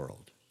to the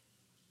world.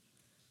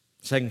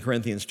 2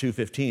 Corinthians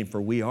 2:15,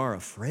 "For we are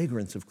a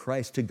fragrance of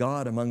Christ to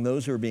God among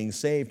those who are being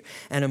saved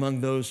and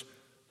among those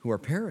who are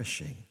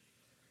perishing.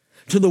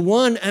 To the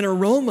one an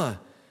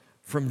aroma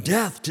from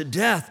death to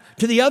death,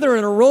 to the other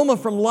an aroma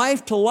from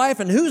life to life.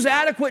 And who's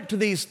adequate to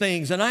these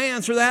things?" And I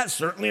answer that,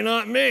 certainly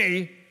not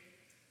me.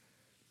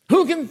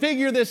 Who can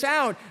figure this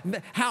out?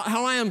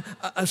 How I am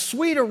a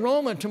sweet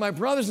aroma to my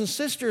brothers and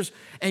sisters,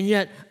 and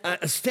yet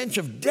a stench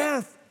of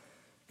death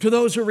to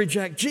those who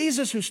reject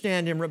Jesus, who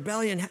stand in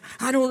rebellion.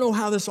 I don't know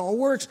how this all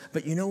works,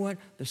 but you know what?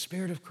 The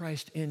Spirit of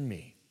Christ in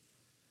me,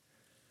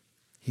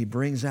 He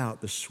brings out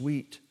the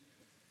sweet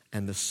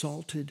and the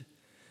salted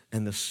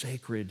and the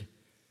sacred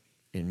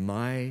in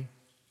my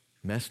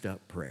messed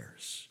up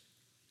prayers.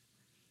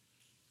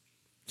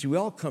 See, we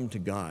all come to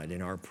God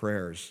in our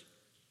prayers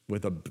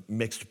with a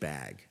mixed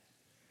bag.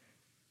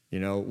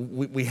 You know,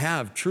 we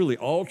have truly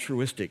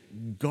altruistic,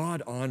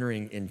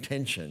 God-honoring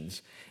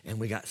intentions, and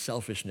we got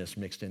selfishness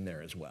mixed in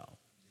there as well.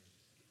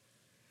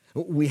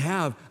 We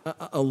have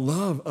a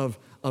love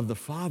of the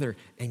Father,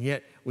 and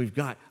yet we've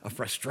got a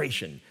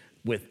frustration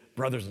with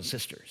brothers and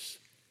sisters.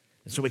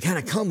 And so we kind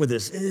of come with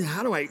this,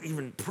 how do I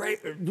even pray?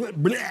 Blah,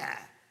 blah.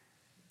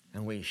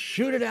 And we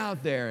shoot it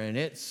out there, and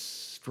it's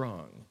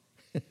strong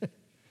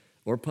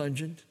or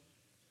pungent.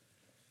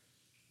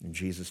 And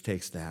Jesus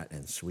takes that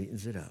and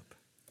sweetens it up,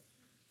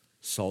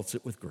 salts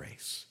it with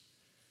grace.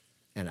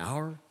 And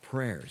our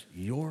prayers,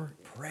 your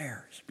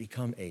prayers,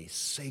 become a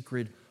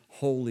sacred,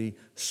 holy,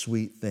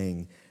 sweet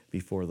thing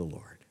before the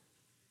Lord.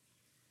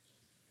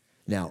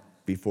 Now,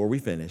 before we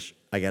finish,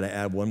 I got to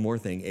add one more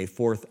thing, a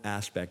fourth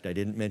aspect I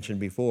didn't mention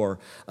before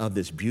of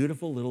this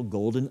beautiful little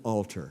golden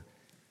altar.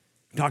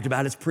 Talked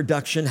about its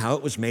production, how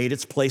it was made,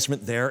 its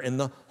placement there in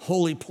the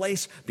holy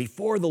place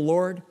before the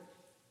Lord.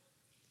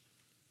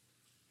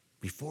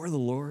 Before the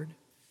Lord.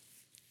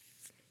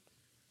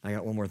 I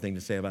got one more thing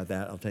to say about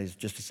that. I'll tell you in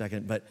just a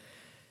second. But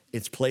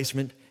its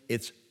placement,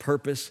 its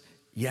purpose,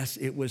 yes,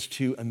 it was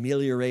to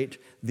ameliorate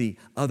the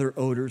other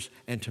odors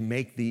and to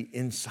make the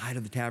inside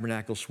of the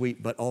tabernacle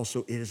sweet, but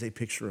also it is a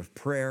picture of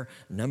prayer.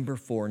 Number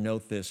 4,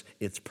 note this,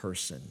 its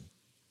person.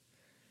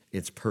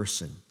 Its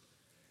person.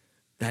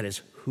 That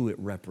is who it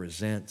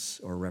represents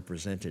or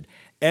represented.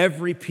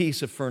 Every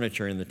piece of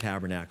furniture in the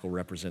tabernacle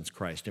represents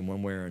Christ in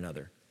one way or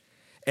another.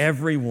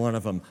 Every one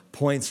of them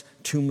points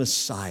to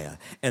Messiah.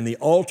 And the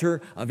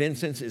altar of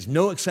incense is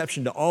no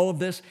exception to all of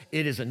this.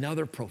 It is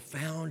another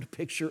profound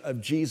picture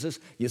of Jesus.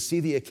 You see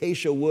the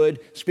acacia wood,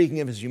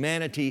 speaking of his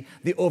humanity,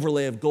 the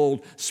overlay of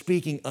gold,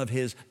 speaking of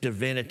his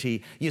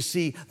divinity. You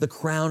see the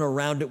crown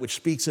around it, which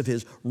speaks of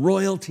his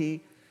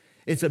royalty.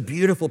 It's a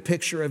beautiful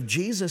picture of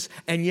Jesus,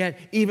 and yet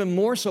even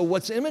more so,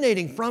 what's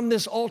emanating from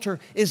this altar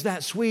is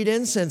that sweet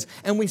incense.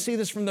 And we see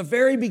this from the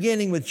very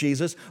beginning with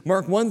Jesus.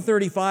 Mark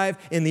 1:35,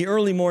 in the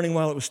early morning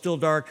while it was still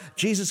dark,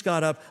 Jesus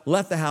got up,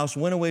 left the house,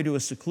 went away to a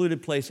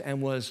secluded place,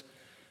 and was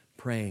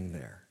praying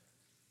there.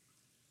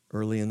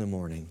 Early in the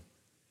morning,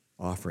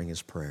 offering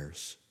his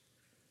prayers.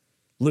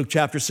 Luke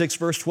chapter 6,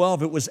 verse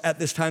 12, it was at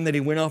this time that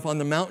he went off on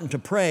the mountain to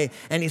pray,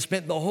 and he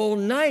spent the whole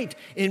night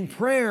in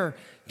prayer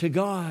to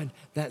God,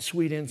 that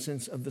sweet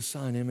incense of the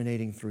sun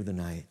emanating through the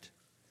night.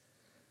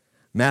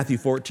 Matthew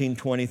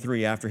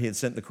 14:23, after he had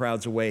sent the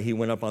crowds away, he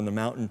went up on the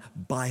mountain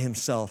by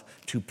himself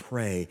to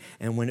pray.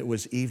 And when it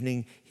was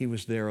evening, he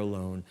was there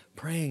alone,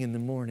 praying in the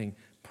morning,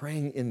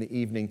 praying in the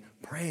evening,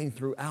 praying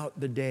throughout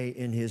the day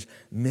in his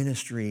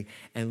ministry.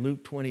 And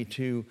Luke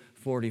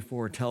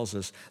 22:44 tells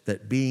us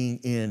that being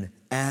in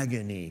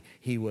agony,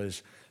 he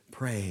was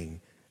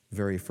praying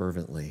very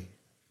fervently.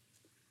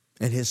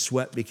 And his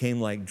sweat became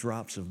like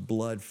drops of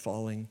blood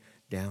falling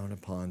down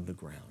upon the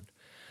ground.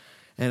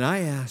 And I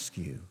ask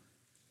you,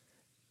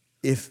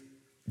 if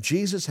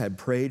Jesus had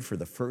prayed for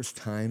the first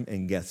time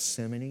in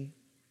Gethsemane,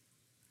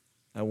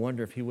 I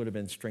wonder if he would have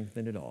been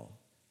strengthened at all.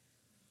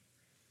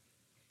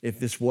 If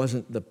this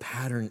wasn't the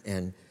pattern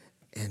and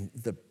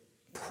the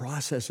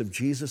process of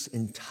Jesus'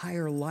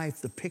 entire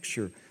life, the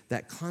picture,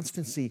 that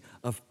constancy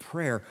of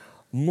prayer,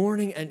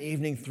 morning and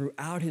evening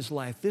throughout his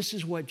life. This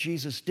is what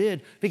Jesus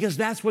did, because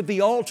that's what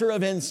the altar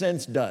of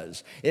incense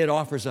does. It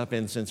offers up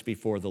incense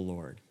before the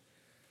Lord.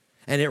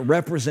 And it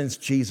represents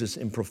Jesus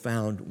in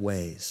profound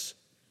ways.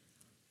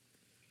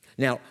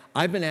 Now,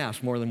 I've been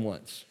asked more than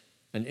once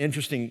an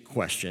interesting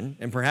question,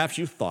 and perhaps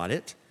you thought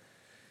it.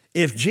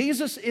 If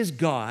Jesus is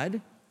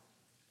God,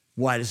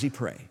 why does he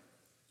pray?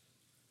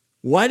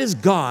 Why does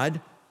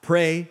God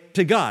pray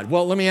to God?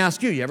 Well, let me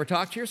ask you ever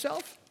talk to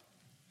yourself?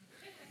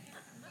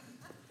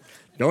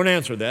 Don't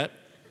answer that.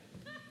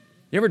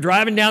 You ever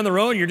driving down the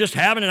road and you're just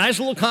having a nice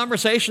little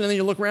conversation and then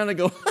you look around and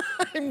go,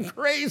 I'm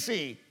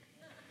crazy.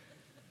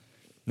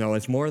 No,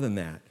 it's more than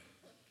that.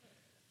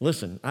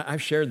 Listen,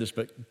 I've shared this,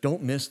 but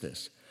don't miss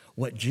this.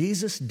 What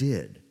Jesus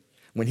did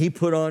when he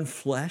put on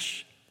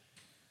flesh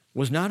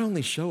was not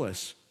only show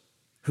us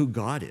who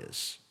God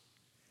is,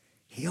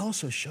 he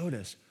also showed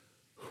us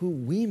who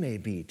we may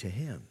be to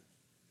him.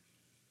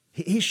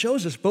 He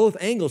shows us both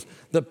angles,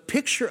 the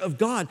picture of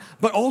God,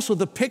 but also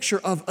the picture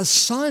of a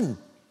son,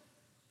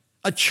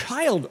 a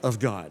child of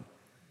God,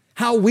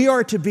 how we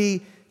are to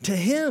be to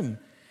him.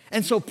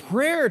 And so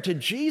prayer to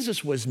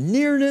Jesus was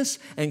nearness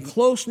and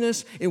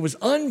closeness. It was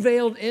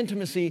unveiled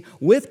intimacy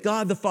with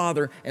God the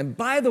Father. And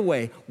by the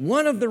way,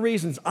 one of the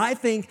reasons I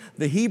think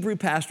the Hebrew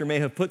pastor may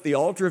have put the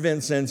altar of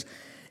incense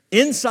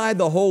inside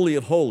the Holy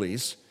of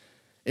Holies,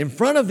 in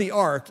front of the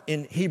ark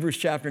in Hebrews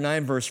chapter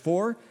 9, verse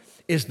 4,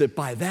 is that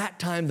by that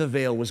time the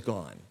veil was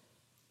gone.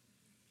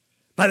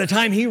 By the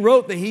time he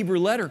wrote the Hebrew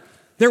letter,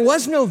 there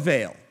was no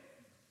veil.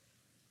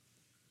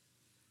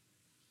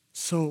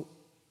 So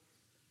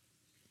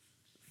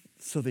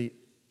the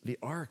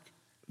ark,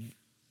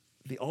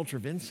 the altar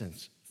of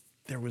incense,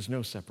 there was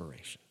no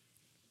separation.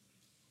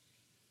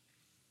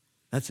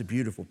 That's a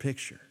beautiful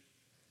picture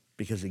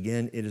because,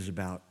 again, it is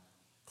about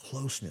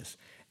closeness.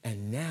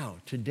 And now,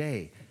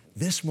 today,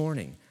 this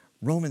morning,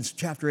 Romans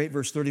chapter 8,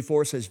 verse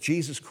 34 says,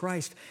 Jesus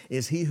Christ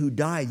is he who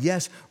died,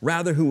 yes,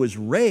 rather who was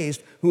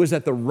raised, who is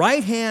at the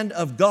right hand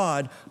of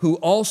God, who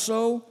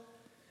also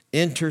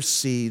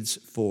intercedes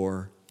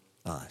for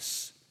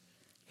us.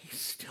 He's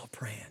still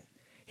praying.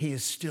 He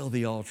is still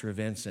the altar of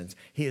incense.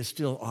 He is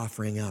still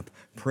offering up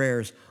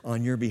prayers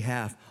on your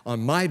behalf,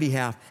 on my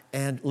behalf,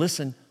 and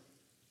listen,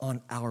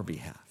 on our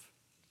behalf.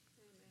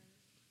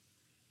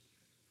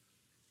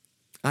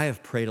 I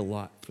have prayed a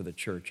lot for the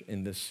church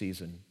in this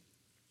season.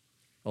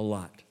 A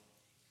lot.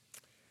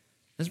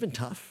 It's been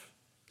tough.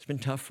 It's been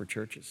tough for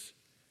churches.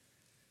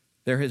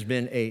 There has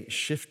been a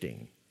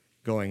shifting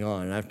going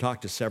on, and I've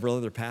talked to several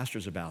other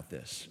pastors about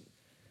this.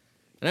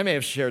 And I may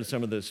have shared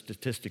some of the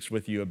statistics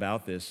with you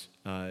about this,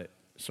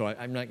 so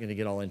I'm not going to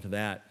get all into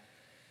that.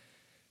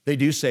 They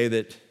do say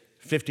that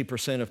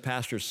 50% of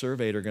pastors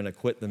surveyed are going to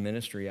quit the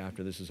ministry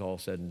after this is all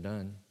said and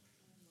done.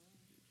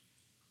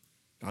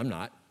 I'm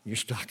not. You're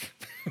stuck.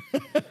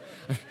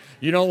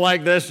 You don't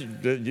like this,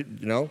 you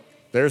know,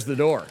 there's the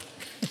door.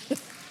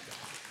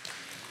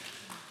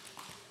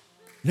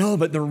 No,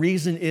 but the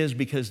reason is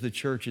because the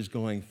church is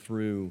going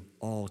through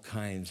all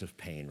kinds of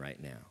pain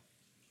right now.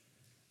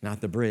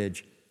 Not the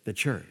bridge, the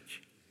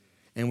church.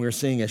 And we're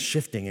seeing a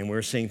shifting, and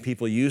we're seeing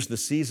people use the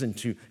season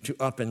to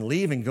up and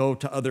leave and go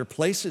to other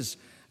places.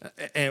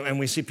 And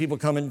we see people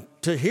coming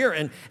to here,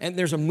 and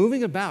there's a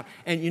moving about.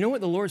 And you know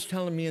what the Lord's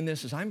telling me in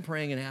this is I'm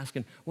praying and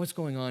asking, what's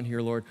going on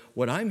here, Lord?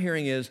 What I'm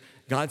hearing is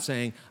God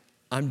saying,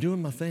 I'm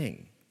doing my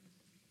thing.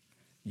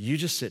 You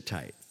just sit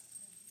tight.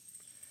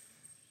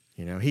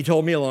 You know, he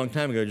told me a long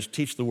time ago, just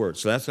teach the word.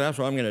 So that's what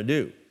I'm going to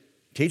do.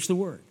 Teach the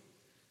word.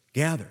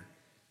 Gather.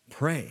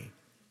 Pray.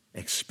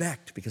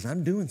 Expect, because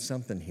I'm doing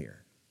something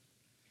here.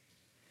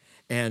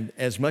 And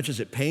as much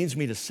as it pains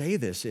me to say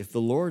this, if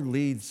the Lord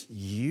leads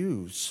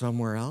you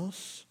somewhere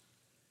else,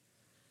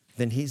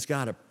 then he's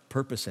got a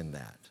purpose in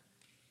that.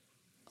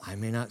 I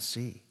may not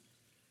see,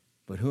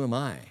 but who am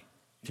I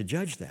to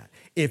judge that?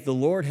 If the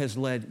Lord has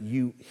led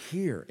you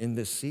here in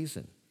this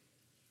season,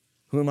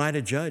 who am I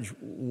to judge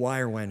why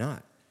or why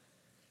not?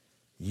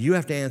 You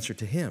have to answer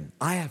to him.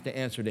 I have to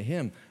answer to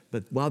him.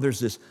 But while there's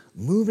this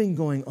moving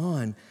going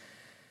on,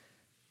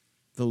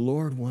 the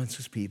Lord wants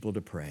his people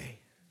to pray.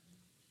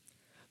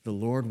 The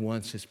Lord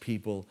wants his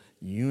people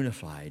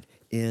unified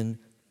in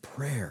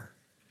prayer.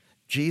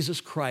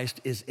 Jesus Christ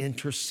is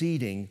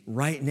interceding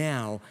right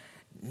now,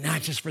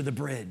 not just for the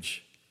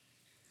Bridge,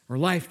 or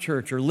Life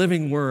Church, or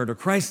Living Word, or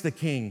Christ the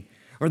King,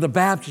 or the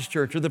Baptist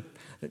Church, or the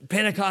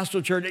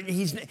Pentecostal church.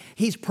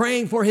 He's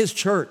praying for his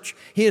church.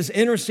 He is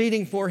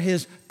interceding for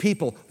his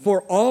people,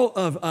 for all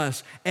of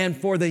us, and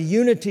for the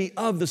unity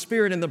of the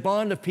Spirit and the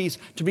bond of peace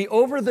to be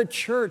over the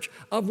church,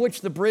 of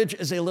which the Bridge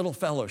is a little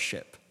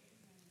fellowship.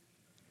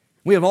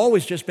 We have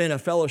always just been a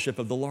fellowship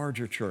of the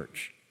larger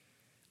church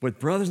with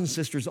brothers and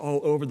sisters all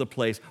over the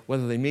place.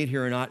 Whether they meet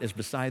here or not is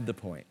beside the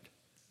point.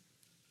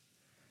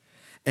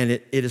 And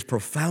it is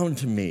profound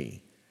to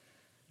me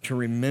to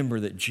remember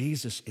that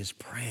Jesus is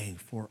praying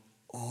for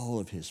all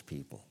of his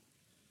people,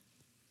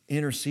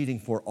 interceding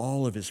for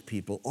all of his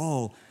people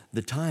all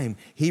the time.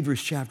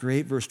 Hebrews chapter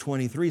 8, verse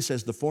 23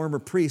 says, the former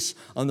priests,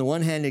 on the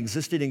one hand,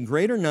 existed in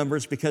greater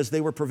numbers because they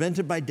were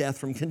prevented by death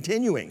from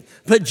continuing.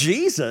 But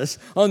Jesus,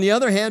 on the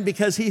other hand,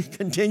 because he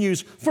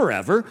continues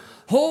forever,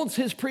 holds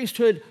his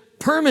priesthood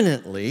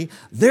permanently.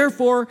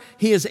 Therefore,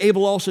 he is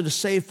able also to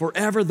save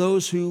forever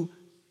those who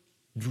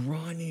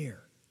draw near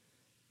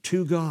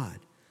to God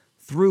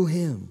through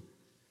him,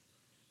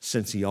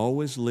 since he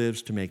always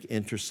lives to make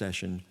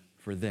intercession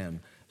for them.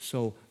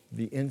 So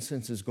the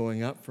incense is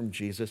going up from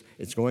Jesus.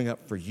 It's going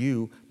up for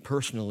you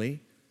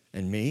personally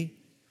and me.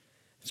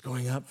 It's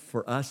going up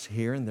for us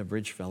here in the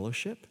Bridge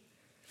Fellowship.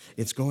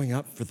 It's going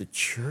up for the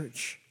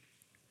church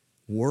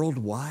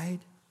worldwide.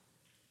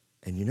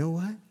 And you know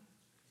what?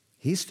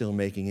 He's still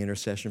making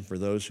intercession for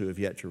those who have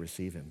yet to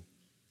receive him.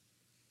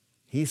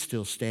 He's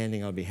still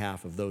standing on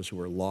behalf of those who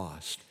are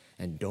lost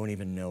and don't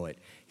even know it.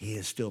 He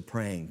is still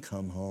praying,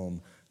 come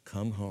home,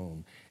 come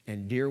home.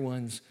 And dear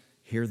ones,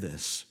 hear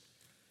this.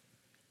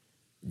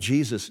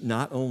 Jesus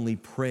not only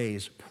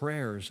prays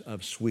prayers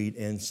of sweet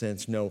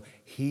incense, no,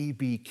 he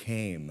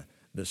became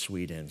the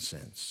sweet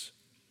incense.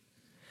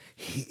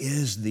 He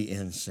is the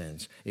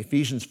incense.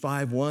 Ephesians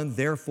 5:1,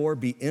 therefore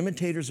be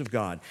imitators of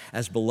God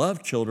as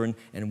beloved children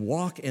and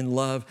walk in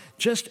love,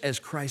 just as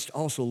Christ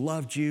also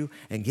loved you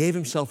and gave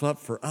himself up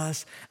for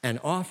us, an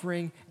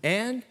offering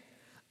and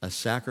a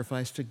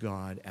sacrifice to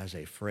God as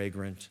a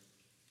fragrant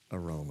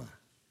aroma.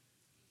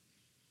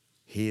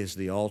 He is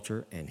the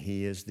altar and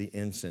he is the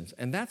incense.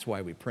 And that's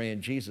why we pray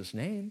in Jesus'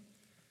 name.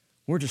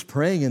 We're just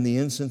praying in the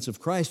incense of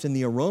Christ, in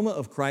the aroma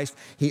of Christ.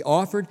 He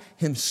offered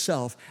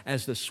himself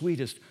as the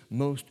sweetest,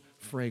 most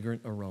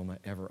fragrant aroma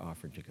ever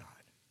offered to God.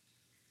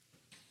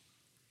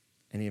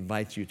 And he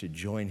invites you to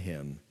join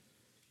him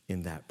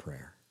in that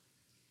prayer.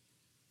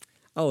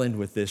 I'll end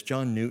with this.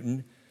 John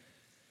Newton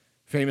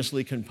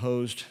famously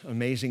composed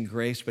Amazing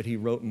Grace, but he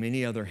wrote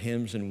many other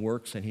hymns and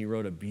works, and he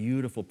wrote a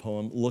beautiful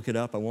poem. Look it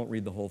up. I won't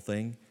read the whole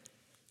thing.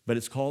 But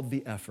it's called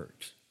The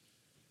Effort.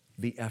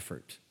 The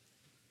Effort.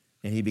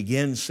 And he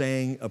begins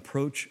saying,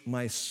 approach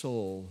my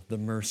soul, the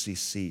mercy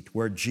seat,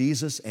 where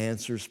Jesus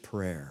answers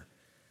prayer.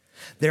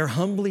 There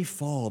humbly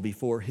fall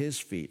before his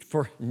feet,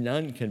 for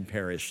none can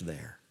perish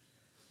there.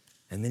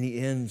 And then he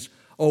ends,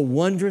 oh,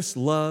 wondrous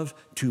love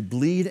to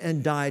bleed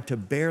and die, to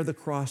bear the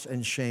cross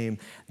and shame,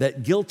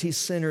 that guilty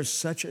sinners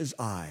such as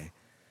I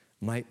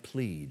might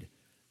plead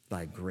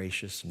thy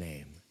gracious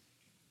name.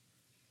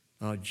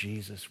 Oh,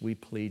 Jesus, we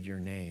plead your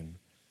name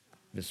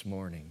this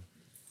morning.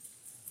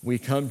 We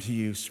come to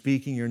you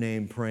speaking your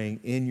name,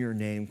 praying in your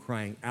name,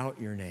 crying out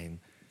your name,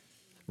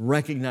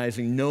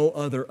 recognizing no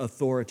other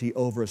authority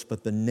over us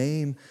but the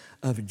name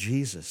of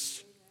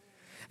Jesus.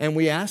 And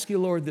we ask you,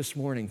 Lord, this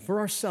morning, for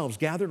ourselves,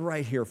 gathered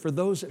right here, for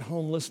those at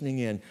home listening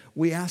in,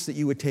 we ask that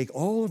you would take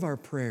all of our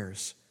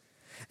prayers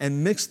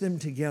and mix them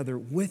together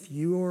with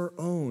your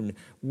own,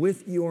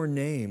 with your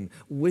name,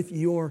 with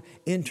your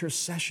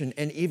intercession,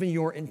 and even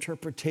your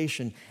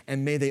interpretation.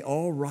 And may they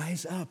all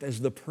rise up as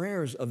the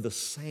prayers of the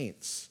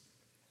saints,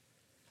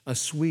 a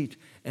sweet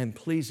and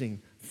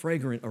pleasing,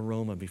 fragrant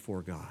aroma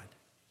before God.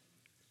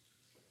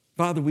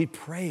 Father, we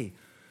pray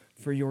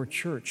for your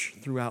church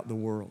throughout the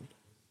world.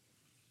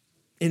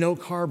 In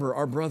Oak Harbor,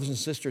 our brothers and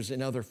sisters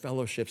in other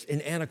fellowships. In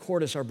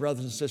Anacortes, our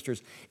brothers and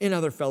sisters in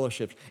other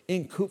fellowships.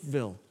 In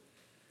Coopville,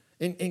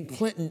 in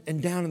Clinton and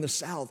down in the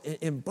south,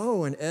 in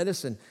Bow and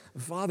Edison,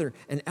 Father,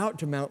 and out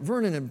to Mount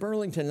Vernon and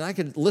Burlington. And I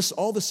could list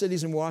all the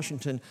cities in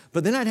Washington,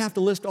 but then I'd have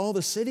to list all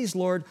the cities,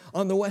 Lord,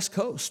 on the West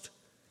Coast.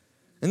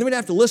 And then we'd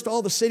have to list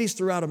all the cities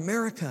throughout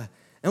America.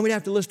 And we'd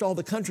have to list all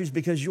the countries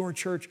because your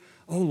church,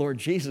 oh Lord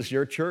Jesus,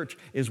 your church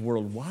is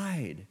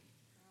worldwide.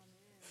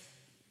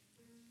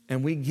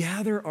 And we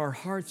gather our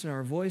hearts and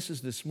our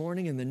voices this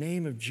morning in the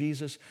name of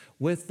Jesus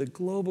with the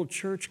global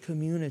church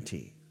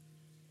community.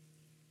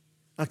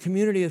 A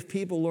community of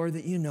people, Lord,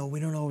 that you know we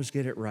don't always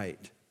get it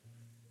right.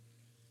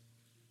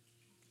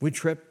 We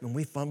trip and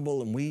we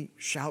fumble and we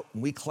shout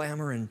and we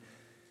clamor and,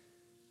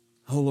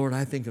 oh Lord,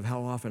 I think of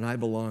how often I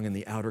belong in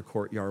the outer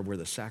courtyard where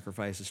the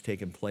sacrifice is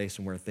taking place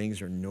and where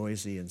things are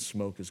noisy and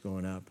smoke is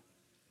going up.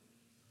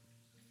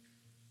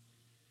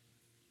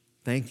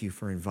 Thank you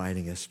for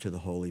inviting us to the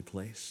holy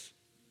place.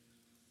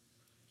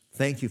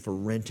 Thank you for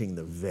renting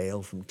the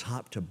veil from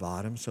top to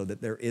bottom so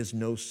that there is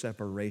no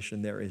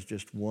separation. There is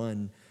just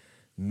one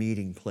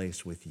meeting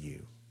place with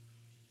you.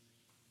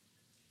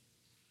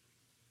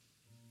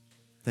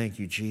 Thank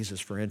you, Jesus,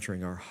 for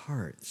entering our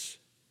hearts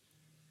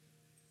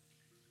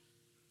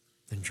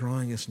and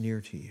drawing us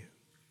near to you.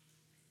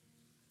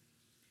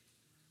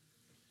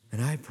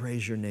 And I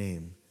praise your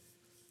name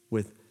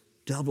with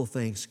double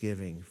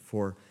thanksgiving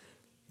for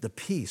the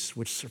peace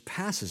which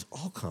surpasses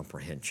all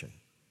comprehension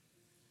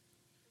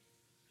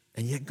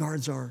and yet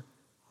guards our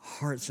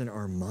hearts and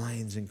our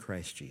minds in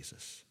Christ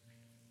Jesus.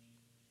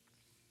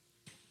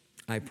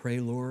 I pray,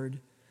 Lord,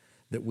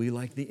 that we,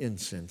 like the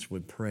incense,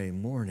 would pray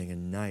morning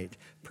and night,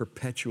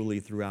 perpetually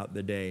throughout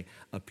the day,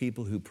 a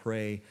people who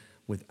pray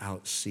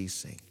without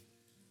ceasing.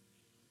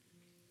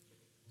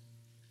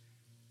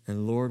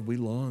 And Lord, we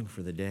long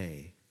for the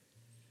day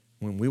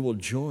when we will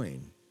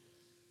join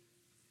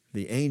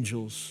the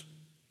angels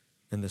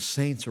and the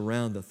saints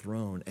around the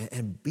throne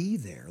and be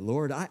there.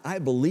 Lord, I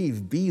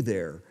believe be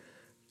there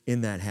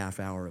in that half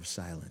hour of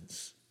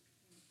silence.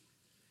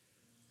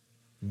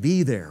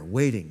 Be there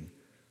waiting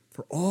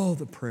for all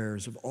the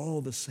prayers of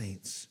all the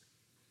saints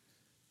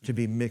to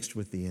be mixed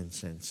with the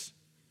incense.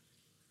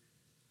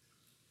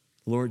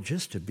 Lord,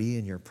 just to be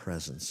in your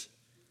presence.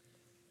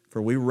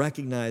 For we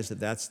recognize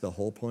that that's the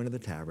whole point of the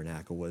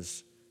tabernacle,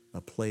 was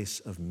a place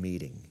of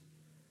meeting,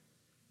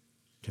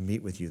 to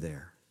meet with you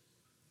there.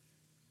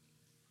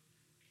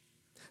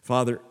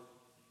 Father,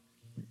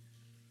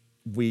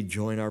 we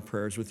join our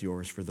prayers with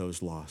yours for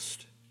those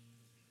lost.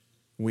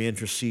 We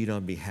intercede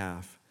on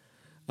behalf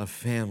of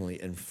family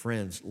and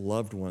friends,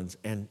 loved ones,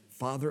 and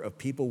Father, of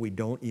people we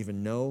don't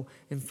even know.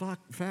 In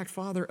fact,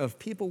 Father, of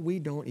people we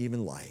don't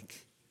even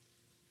like.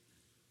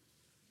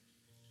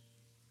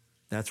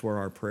 That's where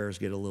our prayers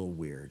get a little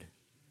weird.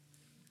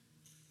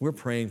 We're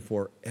praying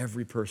for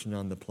every person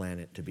on the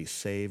planet to be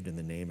saved in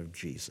the name of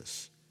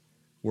Jesus.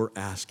 We're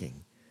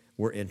asking,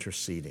 we're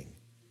interceding.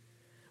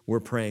 We're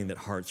praying that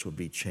hearts would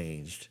be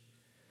changed,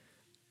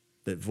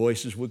 that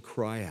voices would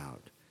cry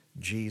out,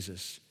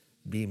 Jesus,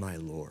 be my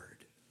Lord.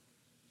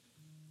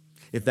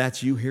 If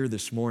that's you here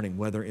this morning,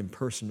 whether in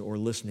person or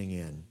listening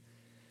in,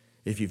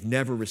 if you've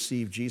never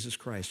received Jesus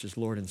Christ as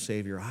Lord and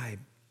Savior, I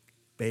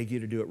beg you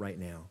to do it right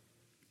now.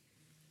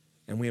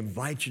 And we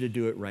invite you to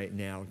do it right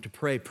now, to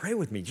pray. Pray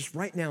with me, just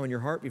right now in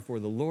your heart before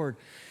the Lord.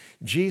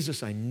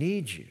 Jesus, I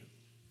need you.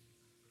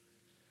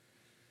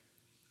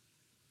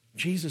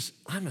 Jesus,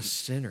 I'm a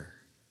sinner.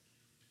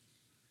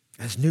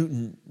 As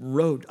Newton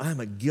wrote,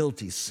 I'm a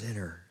guilty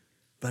sinner,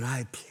 but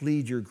I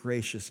plead your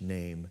gracious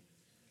name.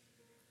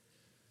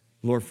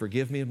 Lord,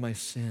 forgive me of my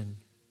sin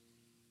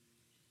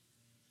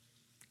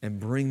and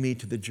bring me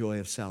to the joy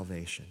of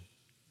salvation.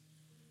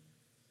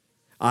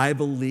 I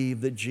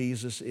believe that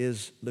Jesus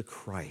is the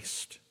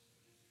Christ,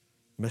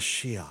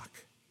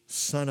 Mashiach,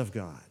 Son of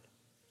God.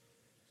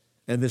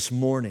 And this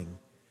morning,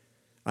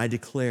 I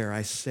declare,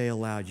 I say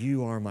aloud,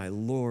 you are my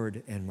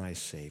Lord and my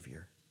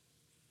Savior.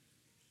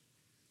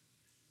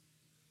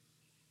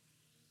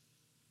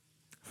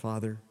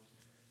 Father,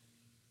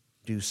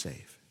 do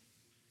save.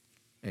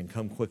 And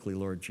come quickly,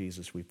 Lord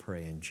Jesus, we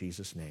pray in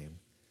Jesus' name.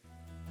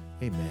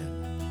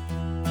 Amen.